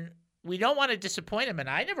 And we don't want to disappoint him, and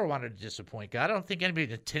I never wanted to disappoint God. I don't think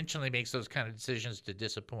anybody intentionally makes those kind of decisions to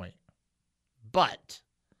disappoint. But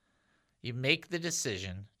you make the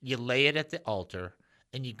decision, you lay it at the altar,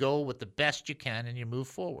 and you go with the best you can, and you move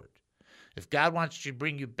forward. If God wants to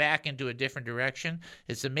bring you back into a different direction,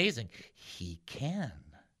 it's amazing. He can,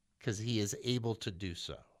 because he is able to do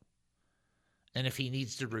so. And if he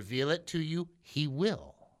needs to reveal it to you, he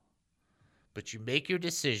will. But you make your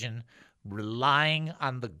decision relying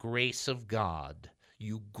on the grace of God.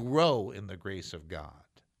 You grow in the grace of God.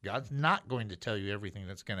 God's not going to tell you everything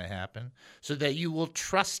that's going to happen so that you will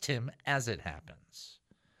trust him as it happens.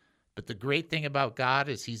 But the great thing about God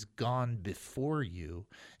is he's gone before you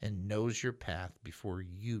and knows your path before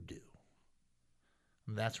you do.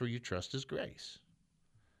 And that's where you trust his grace.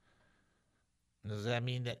 Does that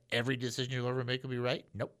mean that every decision you'll ever make will be right?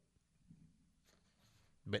 Nope.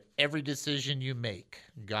 But every decision you make,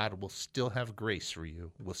 God will still have grace for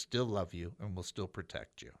you, will still love you, and will still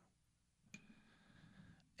protect you.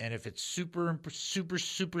 And if it's super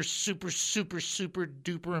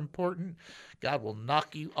duper important, God will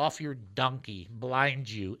knock you off your donkey, blind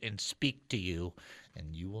you, and speak to you,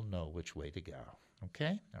 and you will know which way to go.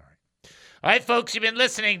 Okay? All right. All right, folks, you've been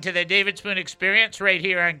listening to the David Spoon Experience right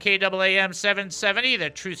here on KAAM 770, the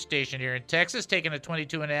truth station here in Texas, taking a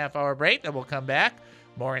 22-and-a-half-hour break. Then we'll come back.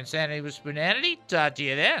 More Insanity with Spoonanity. Talk to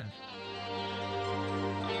you then.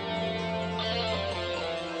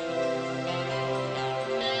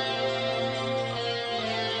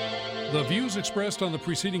 The views expressed on the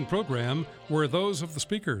preceding program were those of the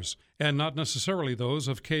speakers and not necessarily those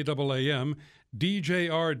of KAAM,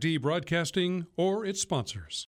 DJRD Broadcasting, or its sponsors.